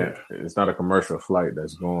you can't. Yeah. It's not a commercial flight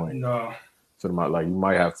that's going. No. So like you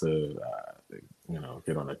might have to,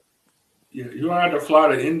 get on a. Yeah, you might have to fly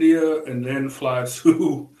to India and then fly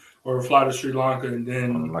to, or fly to Sri Lanka and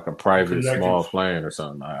then on like a private small plane or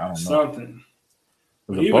something. I don't know. Something.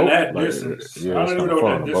 Even that distance, I don't even know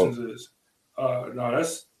what that distance is. No,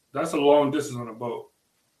 that's a long distance on a boat.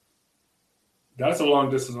 That's a long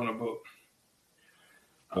distance on a boat.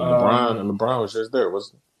 LeBron was just there,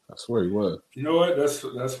 wasn't he? I swear he was. You know what? That's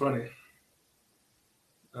funny.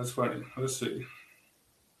 That's funny. Let's see.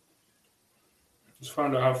 Let's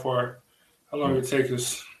find out how long it take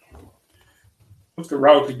us. What's the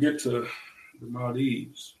route to get to the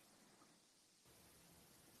Maldives?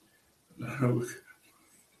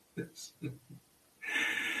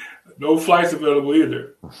 No flights available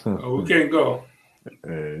either. We can't go.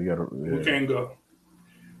 We can't go.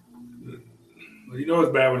 You know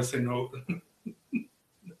it's bad when they say no.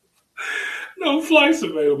 No flights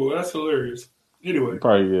available. That's hilarious. Anyway,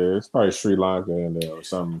 it's probably Sri Lanka and or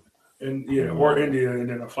something. And or India, and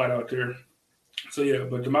then a flight out there. So yeah,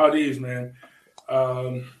 but the Maldives, man.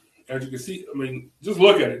 As you can see, I mean, just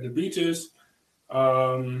look at it. The beaches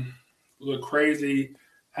look crazy.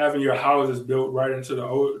 Having your houses built right into the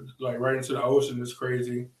ocean is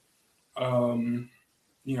crazy. Having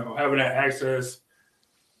that access.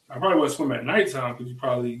 I probably wouldn't swim at nighttime because you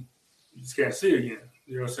just can't see again.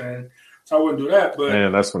 You know what I'm saying? So I wouldn't do that. But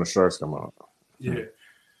that's when the sharks come out. Yeah,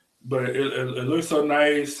 but it looks so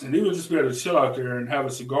nice, and even just be able to chill out there and have a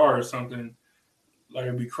cigar or something, like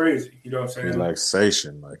it'd be crazy. You know what I'm saying?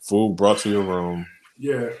 Relaxation, like food brought to your room.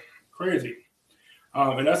 Yeah, crazy.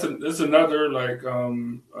 And that's another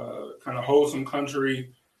kind of wholesome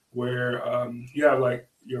country where you have like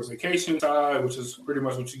your vacation side, which is pretty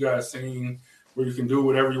much what you guys seen, where you can do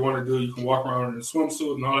whatever you want to do. You can walk around in a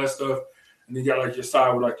swimsuit and all that stuff. And then you got like your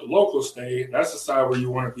side where like the locals stay. That's the side where you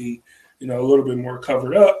want to be, a little bit more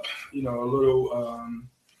covered up, a little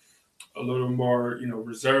more,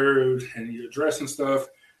 reserved in your dress and stuff.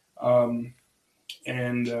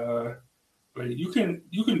 But you can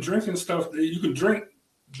drink and stuff. You can drink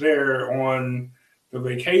there on the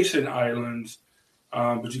vacation islands,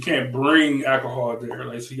 but you can't bring alcohol there.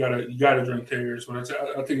 Like, so you gotta drink there. So I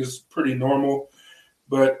think it's pretty normal.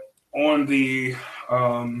 But on the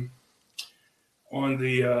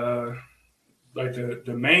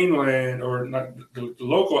the mainland, or not the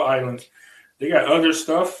local islands, they got other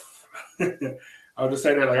stuff. I'll just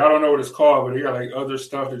say that, like, I don't know what it's called, but they got like other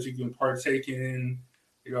stuff that you can partake in.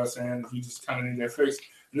 You know what I'm saying? If you just kind of need that fix.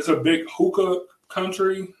 And it's a big hookah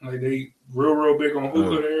country. Like, they real big on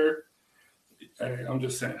hookah there. Hey, I'm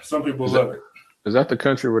just saying, some people love it. Is that the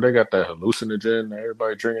country where they got that hallucinogen that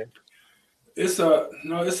everybody drinking? It's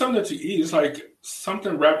it's something that you eat. It's like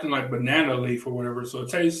something wrapped in like banana leaf or whatever. So it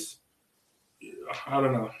tastes, I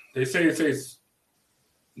don't know. They say it tastes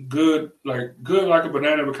good like a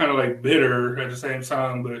banana, but kind of like bitter at the same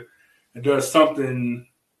time. But it does something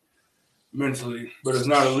mentally, but it's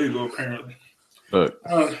not illegal apparently. Look,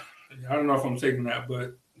 I don't know if I'm taking that,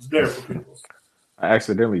 but it's there for people. I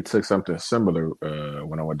accidentally took something similar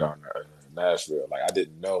when I went down to Nashville. Like, I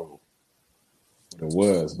didn't know It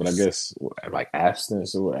was, but I guess like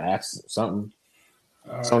abstinence or something.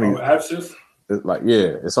 It's only absinthe.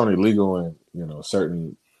 It's only legal in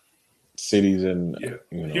certain cities in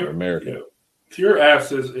America. Yeah. Pure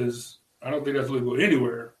absinthe is, I don't think that's legal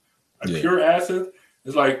anywhere. Pure absinthe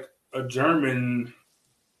is like a German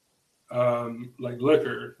like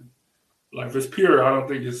liquor. Like if it's pure, I don't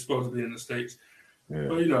think it's supposed to be in the States. Yeah.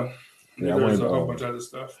 But there's a whole bunch of other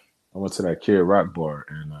stuff. I went to that Kid Rock bar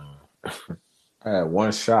and I had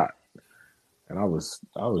one shot and I was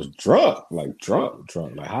drunk. Like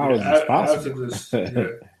how is this possible?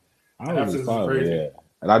 How is this possible? Yeah.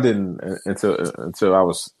 And I didn't until I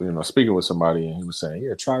was, speaking with somebody and he was saying,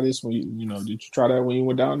 yeah, try this when did you try that when you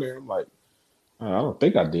went down there? I'm like, I don't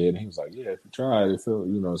think I did. And he was like, yeah, if you try it, it's a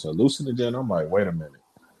hallucinogen. I'm like, wait a minute.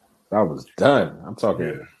 I was done. I'm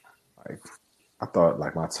talking like, I thought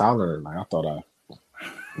like my tolerance, like I thought I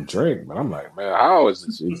drink, but I'm like, man, how is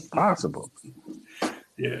this even possible?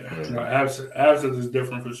 Yeah. No, absinthe is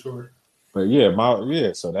different for sure. But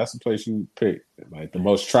so that's the place you picked, like the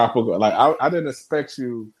most tropical. Like I didn't expect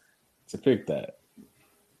you to pick that.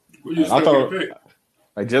 I thought,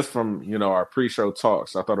 like just from our pre-show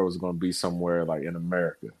talks, I thought it was going to be somewhere like in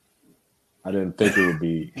America. I didn't think it would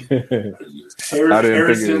be. I didn't think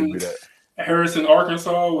it would be that. Harrison,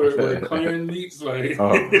 Arkansas, where the clan meets. Like,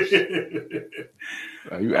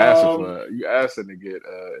 you asking to get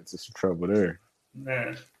into some trouble there.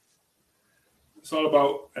 Man, it's all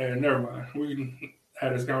about. Never mind. We can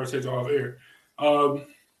have this conversation off air. But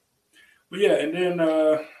yeah, and then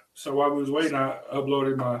so while we was waiting, I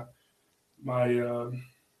uploaded my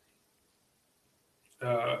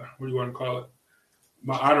what do you want to call it?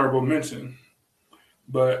 My honorable mention.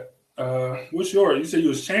 But what's yours? You said you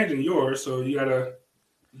was changing yours, so you gotta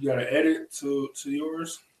edit to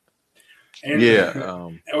yours. And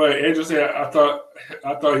Andrew said I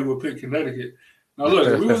thought he would pick Connecticut. Now look,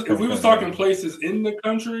 if we was talking places in the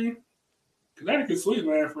country, Connecticut's sweet,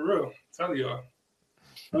 man, for real. I'm telling y'all.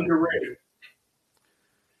 Underrated.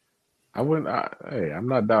 I'm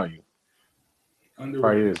not down you. Underrated.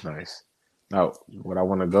 Probably is nice. Now, would I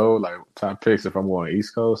want to go like top picks if I'm going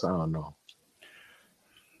East Coast? I don't know.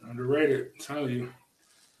 Underrated. I'm telling you.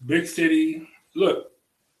 Big city. Look,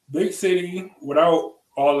 big city without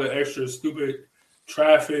all the extra stupid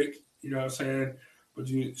traffic, you know what I'm saying? But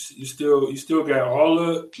you still got all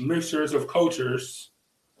the mixtures of cultures,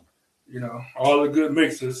 all the good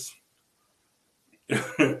mixes.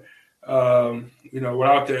 Without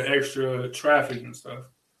the extra traffic and stuff.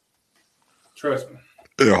 Trust me.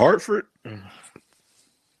 Hartford?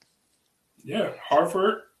 Yeah,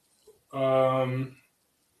 Hartford.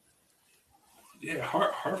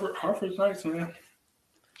 Hartford's nice, man.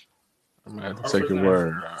 I'm gonna have to take your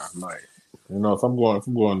word. I might. If I'm going to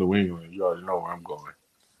New England, you already know where I'm going.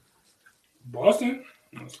 Boston?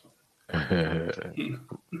 Hey,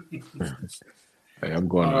 I'm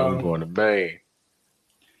going to Maine.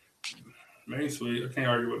 Maine's sweet. I can't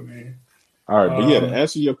argue with Maine. All right, but to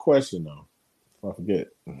answer your question though, if I forget,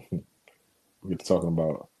 we get to talking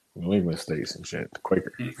about New England states and shit, the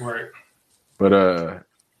Quaker. Right. But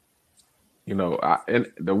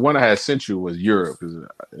and the one I had sent you was Europe, and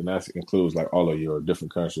that includes like all of your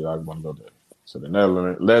different countries. I want to go to. So the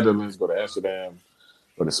Netherlands, go to Amsterdam,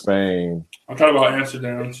 go to Spain. I'm talking about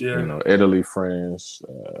Amsterdam, yeah. Italy, France,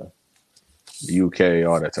 the UK,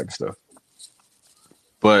 all that type of stuff.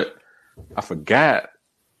 But I forgot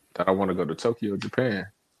that I want to go to Tokyo, Japan.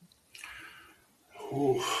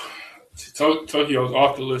 Ooh. Tokyo's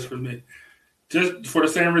off the list for me. Just for the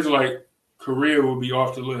same reason, like Korea will be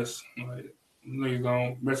off the list. Like niggas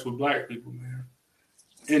don't mess with black people, man.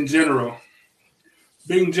 In general,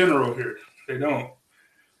 being general here, they don't.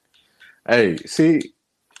 Hey,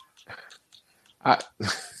 I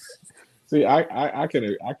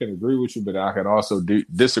can agree with you, but I can also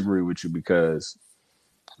disagree with you because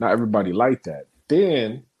not everybody like that.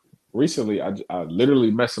 Then recently, I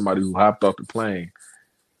literally met somebody who hopped off the plane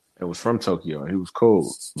and was from Tokyo, and he was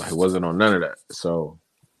cool. Like, he wasn't on none of that. So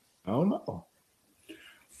I don't know.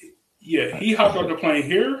 Yeah, he hopped off the plane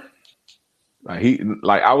here.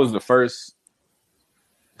 I was the first.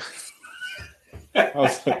 I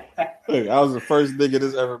was the first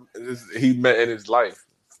nigga he met in his life,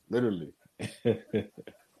 literally.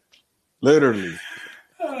 Literally.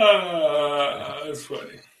 That's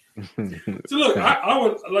funny. So look, I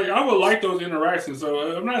would like those interactions.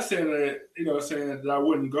 So I'm not saying that I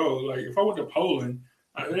wouldn't go. Like if I went to Poland,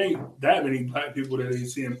 there ain't that many black people that ain't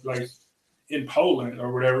seeing like in Poland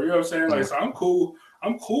or whatever. You know what I'm saying? Like so I'm cool.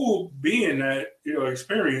 I'm cool being that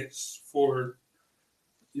experience for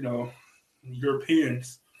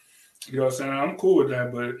Europeans. You know what I'm saying? I'm cool with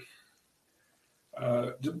that, but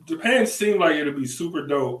Japan seemed like it'd be super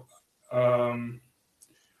dope.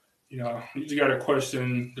 You just got to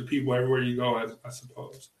question the people everywhere you go, I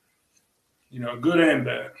suppose. Good and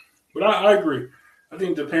bad. But I agree. I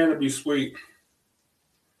think Japan would be sweet.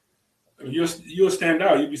 You'll stand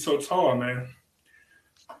out. You'll be so tall, man.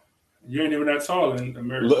 You ain't even that tall in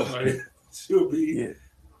America. Like, you'll be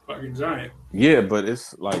fucking giant. Yeah, but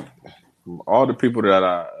it's like all the people that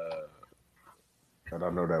I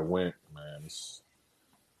know that went, man.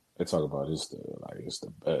 They talk about it's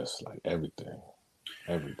the best, like everything.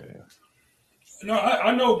 No,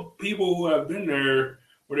 I know people who have been there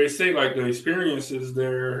where they say like the experiences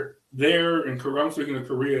there in Korea. I'm speaking of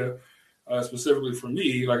Korea specifically for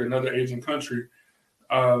me, like another Asian country.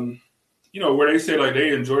 Where they say like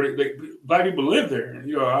they enjoyed it. Black people live there.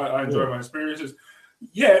 I enjoy my experiences.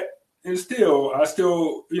 Yet and still, I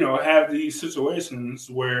still have these situations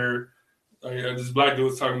where this black dude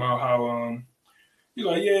was talking about how he's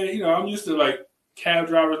like, I'm used to like cab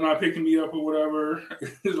drivers not picking me up or whatever.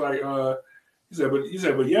 He's like, he said,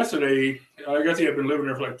 but yesterday, I guess he had been living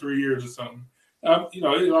there for like 3 years or something. I'm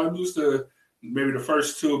used to maybe the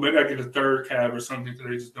first two, maybe I get a third cab or something because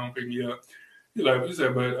they just don't pick me up. He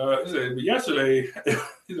said, but yesterday,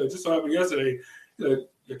 just so happened yesterday, the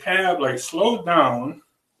cab like slowed down,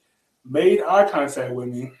 made eye contact with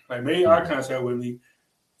me,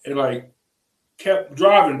 and like kept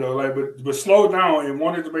driving though, like but slowed down and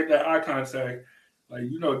wanted to make that eye contact. Like,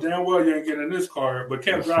 damn well you ain't getting in this car, but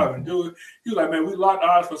kept driving. Dude, he was like, man, we locked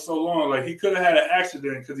eyes for so long. Like, he could have had an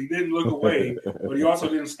accident because he didn't look away, but he also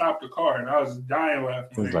didn't stop the car. And I was dying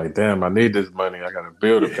laughing. He's like, damn, I need this money. I got a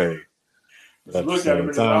bill to pay. Just looked at him in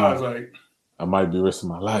his eyes like, I might be risking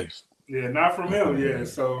my life. Yeah, not from him. Yeah.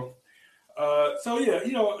 So it's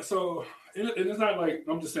not like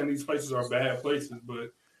I'm just saying these places are bad places,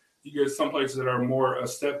 but you get some places that are more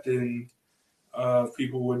accepting of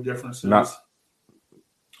people with differences.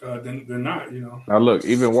 Than not, Now look,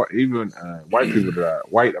 even white people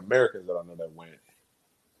white Americans that I know that went,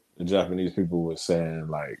 the Japanese people were saying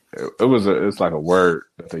like it's like a word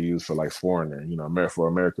that they use for like foreigner, for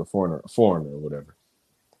American foreigner or whatever.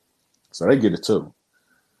 So they get it too.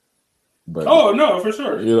 But no, for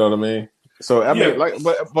sure. You know what I mean? So I mean, like,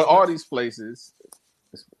 but all these places.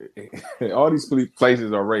 All these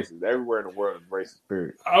places are racist. Everywhere in the world is racist.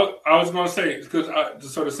 Period. I was gonna say because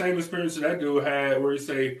the same experience that dude had, where he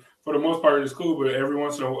say for the most part it's cool, but every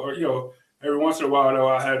once in a while though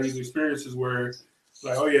I had these experiences where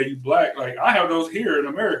like, oh yeah, you black. Like I have those here in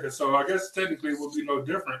America, so I guess technically it would be no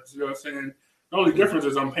difference. You know what I'm saying? The only difference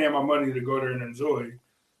is I'm paying my money to go there and enjoy.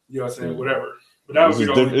 You know what I'm saying? Whatever. But that would be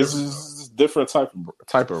the only difference. It's a different type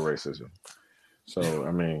of racism. So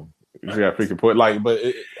I mean. You got to pick a point,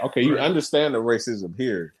 you understand the racism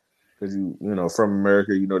here because from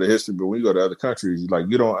America, the history. But when you go to other countries, like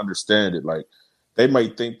you don't understand it. Like they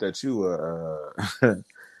might think that you a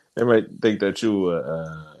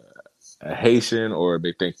Haitian, or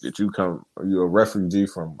they think that you're a refugee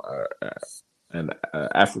from an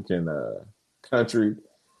African country.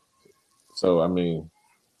 So I mean,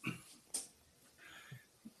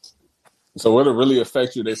 so will it really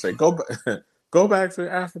affect you? They say go back. Go back to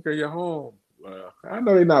Africa, your home. Well, I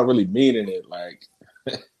know they're not really meaning it, like,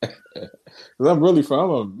 because I'm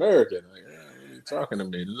American. Like, what are you talking to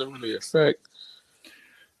me? Does it really affect?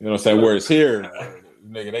 You know what I'm saying? Whereas here,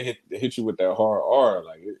 nigga, they hit you with that hard R,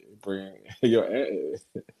 like it bring your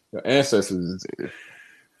ancestors.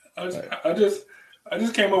 I just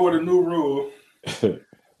came up with a new rule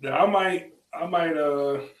that I might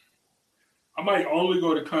only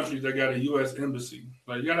go to countries that got a U.S. embassy.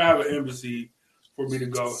 Like, you gotta have an embassy for me to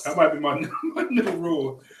go. That might be my new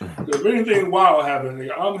rule. If anything wild happens,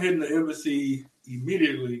 like, I'm hitting the embassy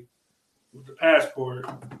immediately with the passport.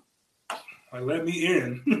 Like, let me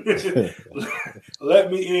in.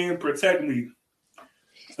 Let me in. Protect me.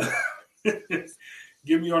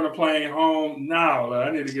 Get me on a plane home now. Like,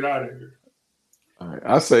 I need to get out of here. All right.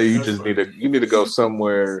 I say you need to go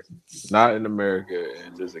somewhere not in America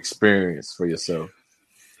and just experience for yourself.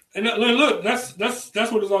 And look, that's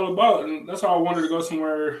what it's all about, and that's how I wanted to go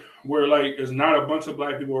somewhere where like it's not a bunch of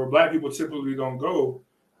black people, or black people typically don't go.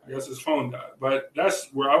 I guess his phone died, but that's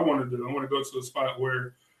where I want to do. I want to go to a spot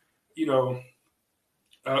where, so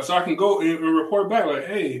I can go and report back like,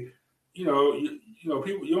 hey, people,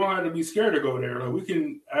 you don't have to be scared to go there. Like, we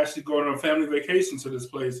can actually go on a family vacation to this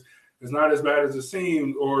place. It's not as bad as it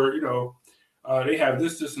seemed, or they have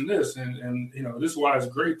this, and this, and this is why it's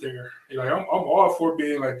great there. Like I'm all for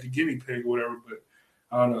being like the guinea pig or whatever, but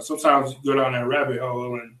I don't know. Sometimes you go down that rabbit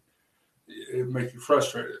hole and it makes you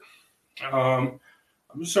frustrated.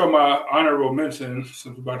 I'm just showing my honorable mention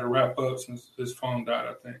since we're about to wrap up since his phone died,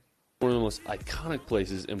 I think. One of the most iconic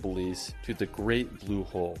places in Belize, to the Great Blue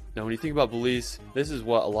Hole. Now, when you think about Belize, this is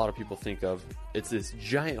what a lot of people think of. It's this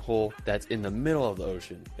giant hole that's in the middle of the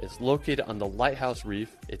ocean. It's located on the Lighthouse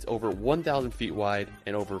Reef. It's over 1,000 feet wide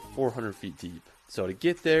and over 400 feet deep. So to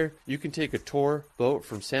get there, you can take a tour boat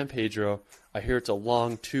from San Pedro. I hear it's a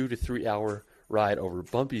long 2 to 3 hour ride over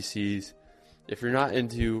bumpy seas. If you're not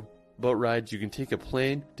into boat rides, you can take a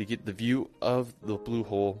plane to get the view of the Blue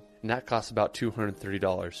Hole, and that costs about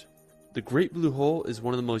 $230. The Great Blue Hole is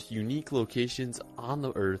one of the most unique locations on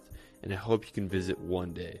the earth, and I hope you can visit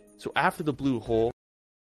one day. So after the Blue Hole...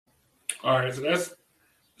 All right, so that's a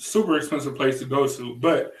super expensive place to go to,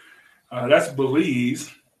 but that's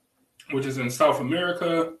Belize, which is in South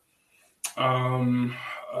America.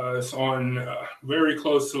 It's on very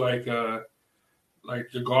close to like the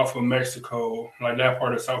Gulf of Mexico, like that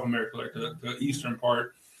part of South America, like the eastern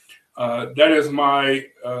part. That is my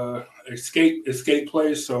escape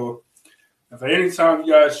place, so if at any time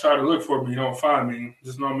you guys try to look for me, you don't find me,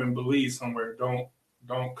 just know I'm in Belize somewhere. Don't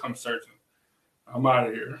come searching. I'm out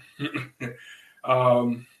of here.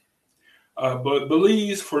 But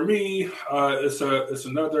Belize for me, it's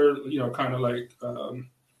another kind of like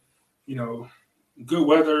good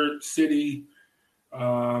weather city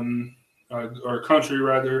or country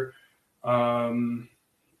rather.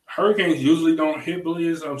 Hurricanes usually don't hit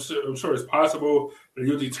Belize. I'm sure it's possible, but they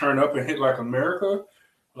usually turn up and hit like America.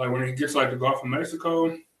 Like when it gets like the Gulf of Mexico,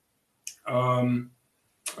 it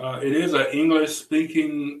is an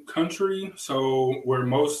English-speaking country. So where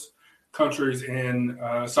most countries in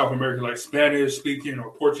South America, like Spanish-speaking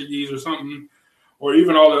or Portuguese or something, or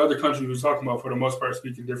even all the other countries we're talking about, for the most part,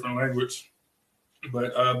 speak a different language.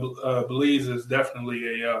 But Belize is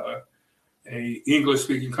definitely a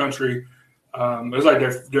English-speaking country. It's like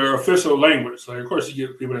their official language. Like, of course, you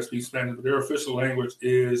get people that speak Spanish, but their official language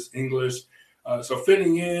is English. So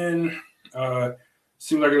fitting in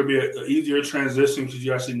seems like it'll be an easier transition because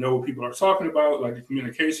you actually know what people are talking about. Like the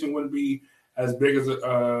communication wouldn't be as big as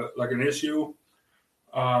like an issue.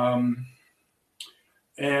 And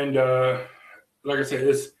like I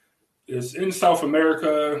said, it's in South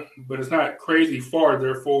America, but it's not crazy far.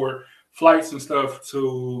 Therefore, flights and stuff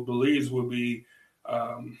to Belize would be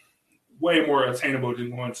way more attainable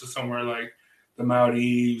than going to somewhere like the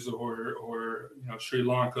Maldives or Sri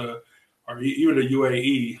Lanka. Or even the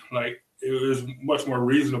UAE, like it was much more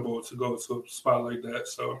reasonable to go to a spot like that.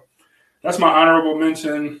 So that's my honorable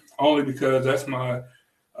mention, only because that's my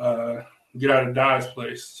get out of Dodge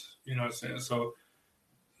place. You know what I'm saying? So,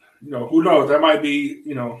 who knows? That might be,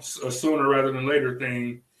 a sooner rather than later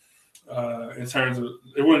thing in terms of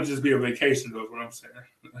it wouldn't just be a vacation, though, is what I'm saying.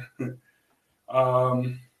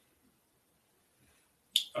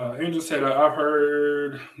 Angel said, I've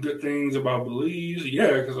heard good things about Belize.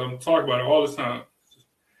 Yeah, because I'm talking about it all the time.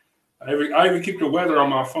 I even keep the weather on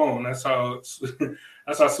my phone. That's how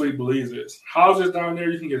sweet Belize is. Houses down there,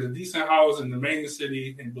 you can get a decent house in the main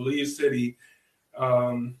city, in Belize City,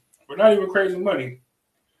 for not even crazy money.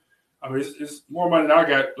 I mean, it's more money than I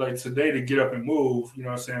got like today to get up and move, you know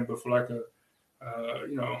what I'm saying? But for like a,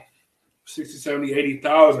 60, 70,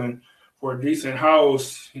 80,000 for a decent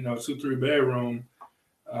house, 2-3 bedroom.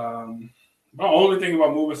 My only thing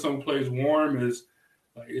about moving someplace warm is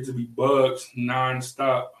like it to be bugs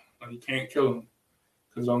nonstop. Like you can't kill them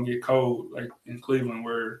because it don't get cold like in Cleveland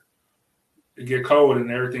where it get cold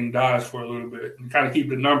and everything dies for a little bit. And kind of keep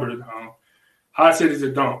the numbers down. Hot cities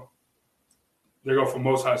that don't. They go for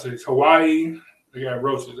most hot cities. Hawaii, they got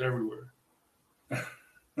roaches everywhere.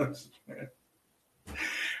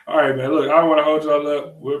 All right, man. Look, I don't want to hold y'all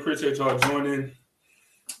up. We appreciate y'all joining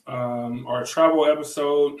our travel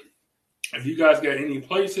episode. If you guys got any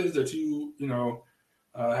places that you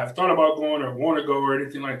have thought about going or want to go or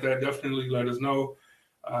anything like that, definitely let us know.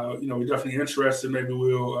 We're definitely interested. Maybe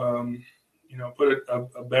we'll put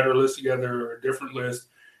a better list together or a different list.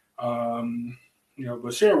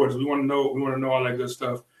 But share with us. We want to know. We want to know all that good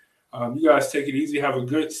stuff. You guys take it easy. Have a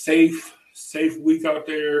good, safe week out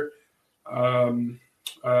there.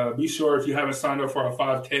 Be sure if you haven't signed up for our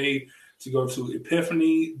 5K to go to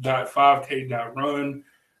epiphany.5k.run.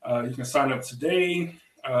 You can sign up today.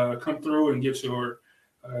 Come through and get your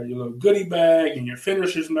little goodie bag and your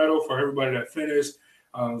finisher's medal for everybody that finished.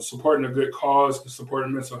 Supporting a good cause,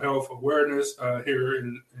 supporting mental health awareness here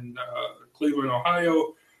in Cleveland,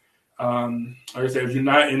 Ohio. Like I said, if you're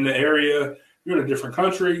not in the area, you're in a different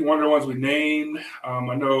country. One of the ones we named,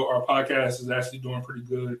 I know our podcast is actually doing pretty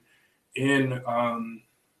good in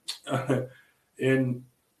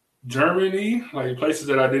Germany, like places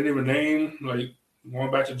that I didn't even name, like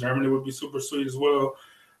Going back to Germany would be super sweet as well.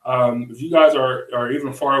 If you guys are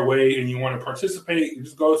even far away and you want to participate, you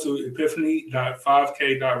just go to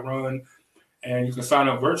epiphany.5k.run and you can sign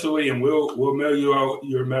up virtually, and we'll mail you out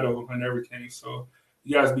your medal and everything. So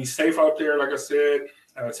you guys be safe out there. Like I said,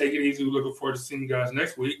 take it easy. We're looking forward to seeing you guys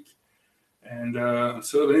next week. And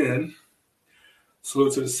until then,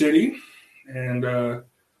 salute to the city. And on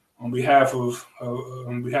behalf of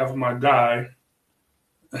my guy,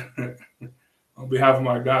 own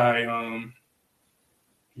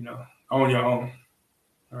your own.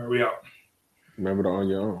 All right, we out. Remember to own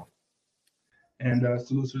your own. And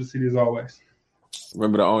salute to the city as always.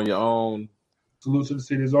 Remember to own your own. Salute to the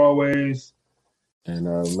city as always. And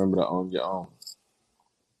remember to own your own.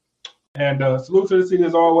 And salute to the city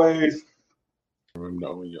as always. Remember to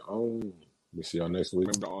own your own. We'll see y'all next week.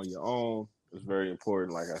 Remember to own your own. It's very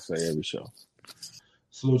important, like I say every show.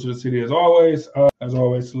 Salute to the city as always.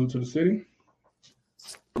 Salute to the city.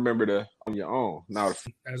 Remember to own your own. Now,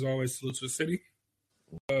 as always, salute to the city.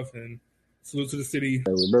 And salute to the city.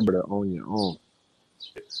 Remember to own your own.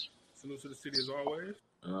 Salute to the city as always.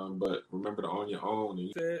 But remember to own your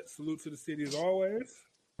own. Salute to the city as always.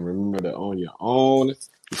 Remember to own your own.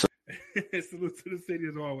 Salute to the city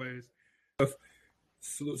as always.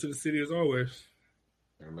 Salute to the city as always.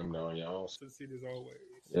 Remember to own your own. To the city as always.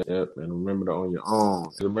 Yep, and remember to own your own.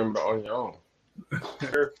 Remember to own your own.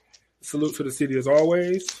 Salute to the city as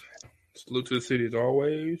always. Salute to the city as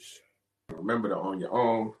always. Remember to own your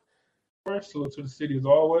own. Salute to the city as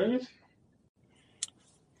always.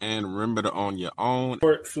 And remember to own your own.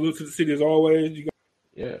 Salute to the city as always.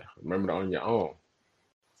 Yeah, remember to own your own.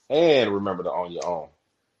 And remember to own your own.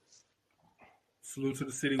 Salute to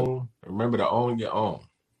the city. Remember to own your own.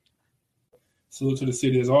 Salute to the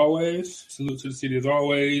city as always. Salute to the city as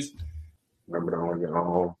always. Remember to own your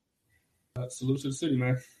own. Salute to the city,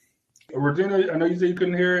 man. Regina, I know you said you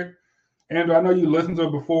couldn't hear it. Andrew, I know you listened to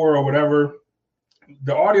it before or whatever.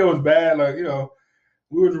 The audio is bad. Like, we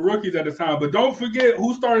were the rookies at the time. But don't forget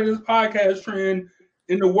who started this podcast trend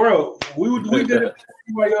in the world. We did it.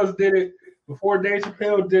 Everybody else did it. Before Dave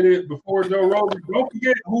Chappelle did it. Before Joe Rogan. Don't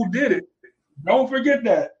forget who did it. Don't forget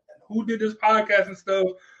that. Who did this podcast and stuff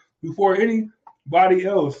before anybody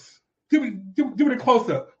else. Give it a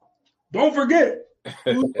close-up. Don't forget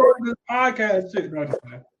who started this podcast shit.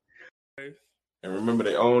 And remember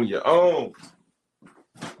to own your own.